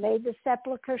went and made the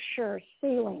sepulchre sure,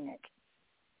 sealing it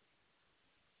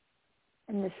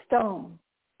and the stone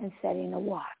and setting a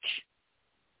watch.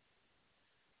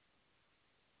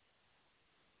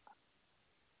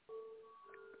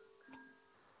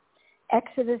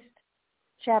 Exodus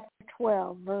chapter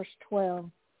 12, verse 12.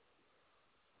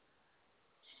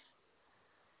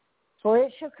 For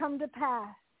it shall come to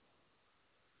pass,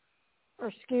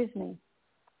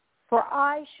 for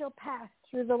I shall pass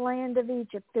through the land of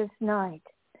Egypt this night,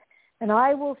 and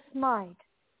I will smite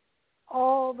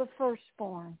all the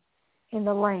firstborn in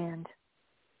the land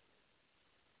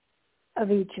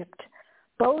of Egypt,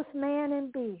 both man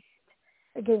and beast,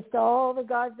 against all the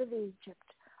gods of Egypt.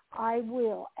 I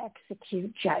will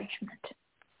execute judgment.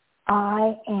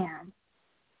 I am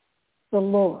the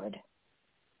Lord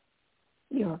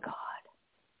your God.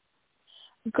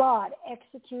 God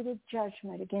executed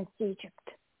judgment against Egypt.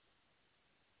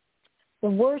 The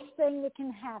worst thing that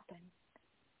can happen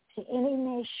to any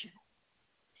nation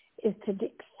is to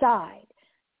decide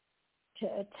to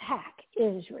attack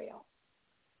Israel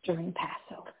during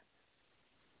Passover.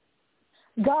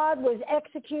 God was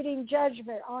executing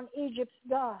judgment on Egypt's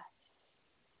gods.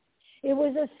 It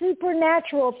was a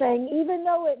supernatural thing, even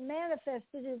though it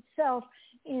manifested itself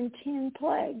in 10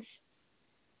 plagues.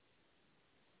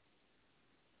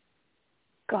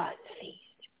 God's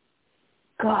feast,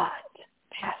 God's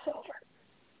Passover.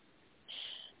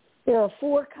 There are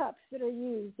 4 cups that are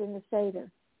used in the Seder.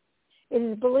 It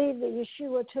is believed that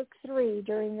Yeshua took 3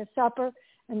 during the supper,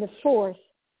 and the 4th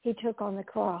he took on the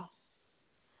cross.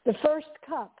 The first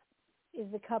cup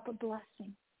is the cup of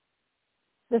blessing.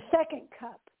 The second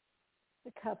cup,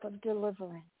 the cup of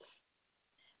deliverance.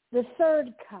 The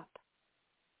third cup,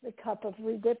 the cup of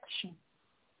redemption.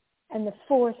 And the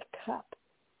 4th cup,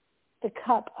 the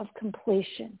cup of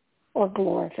completion or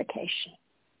glorification.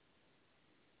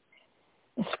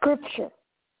 The scripture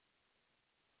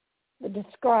that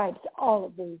describes all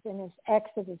of these in is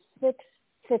Exodus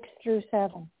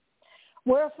 6:6-7.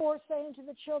 Wherefore say unto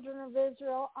the children of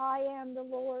Israel, I am the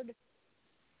Lord.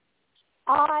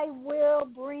 I will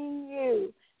bring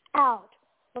you out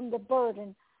from the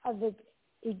burden of the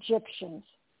Egyptians.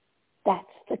 That's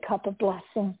the cup of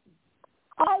blessing.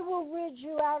 I will rid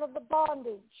you out of the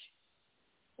bondage,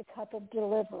 the cup of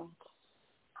deliverance.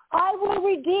 I will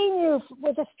redeem you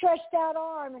with a stretched out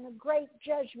arm and a great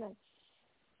judgment,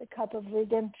 the cup of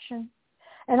redemption.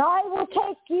 And I will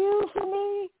take you for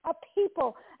me a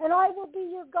people, and I will be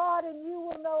your God, and you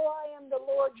will know I am the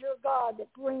Lord your God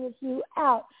that bringeth you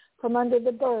out from under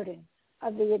the burden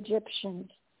of the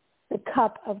Egyptians, the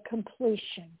cup of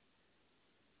completion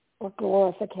or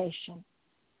glorification.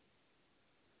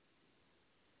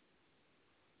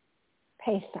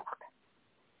 Pesach,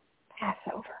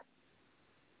 Passover.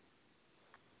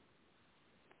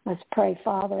 Let's pray.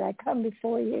 Father, I come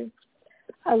before you.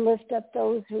 I lift up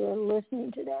those who are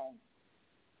listening today.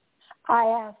 I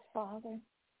ask, Father,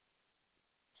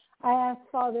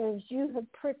 as you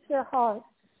have pricked their hearts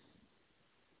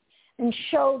and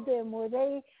showed them where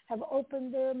they have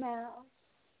opened their mouths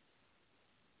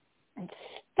and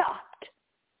stopped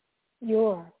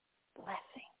your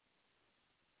blessing,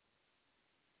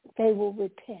 they will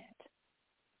repent.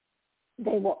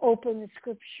 They will open the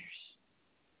scriptures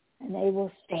and they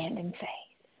will stand in faith.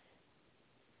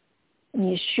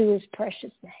 In Yeshua's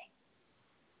precious name.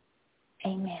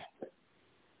 Amen.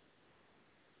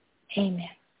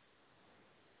 Amen.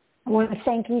 I want to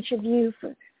thank each of you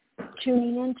for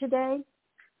tuning in today.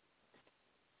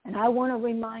 And I want to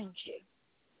remind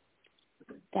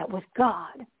you that with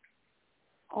God,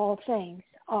 all things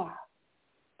are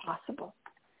possible.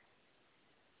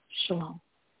 Shalom.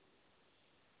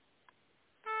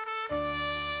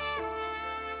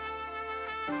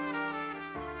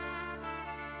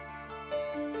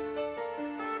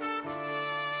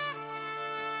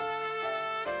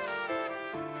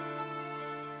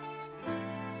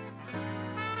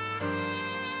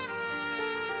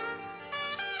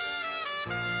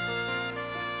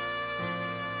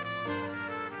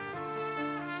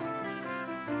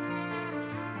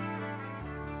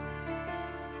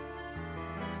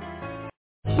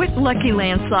 With Lucky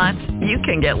Land Slots, you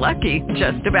can get lucky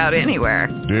just about anywhere.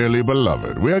 Dearly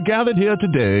beloved, we are gathered here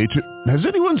today to... Has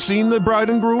anyone seen the bride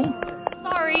and groom?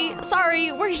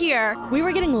 Sorry, we're here. We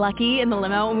were getting lucky in the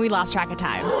limo and we lost track of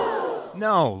time.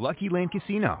 No, Lucky Land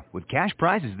Casino, with cash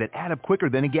prizes that add up quicker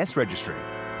than a guest registry.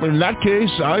 In that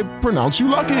case, I pronounce you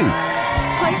lucky.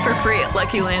 Play for free at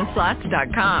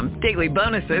LuckyLandSlots.com. Daily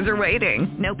bonuses are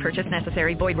waiting. No purchase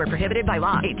necessary. Void where prohibited by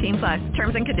law. 18+.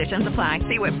 Terms and conditions apply.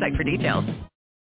 See website for details.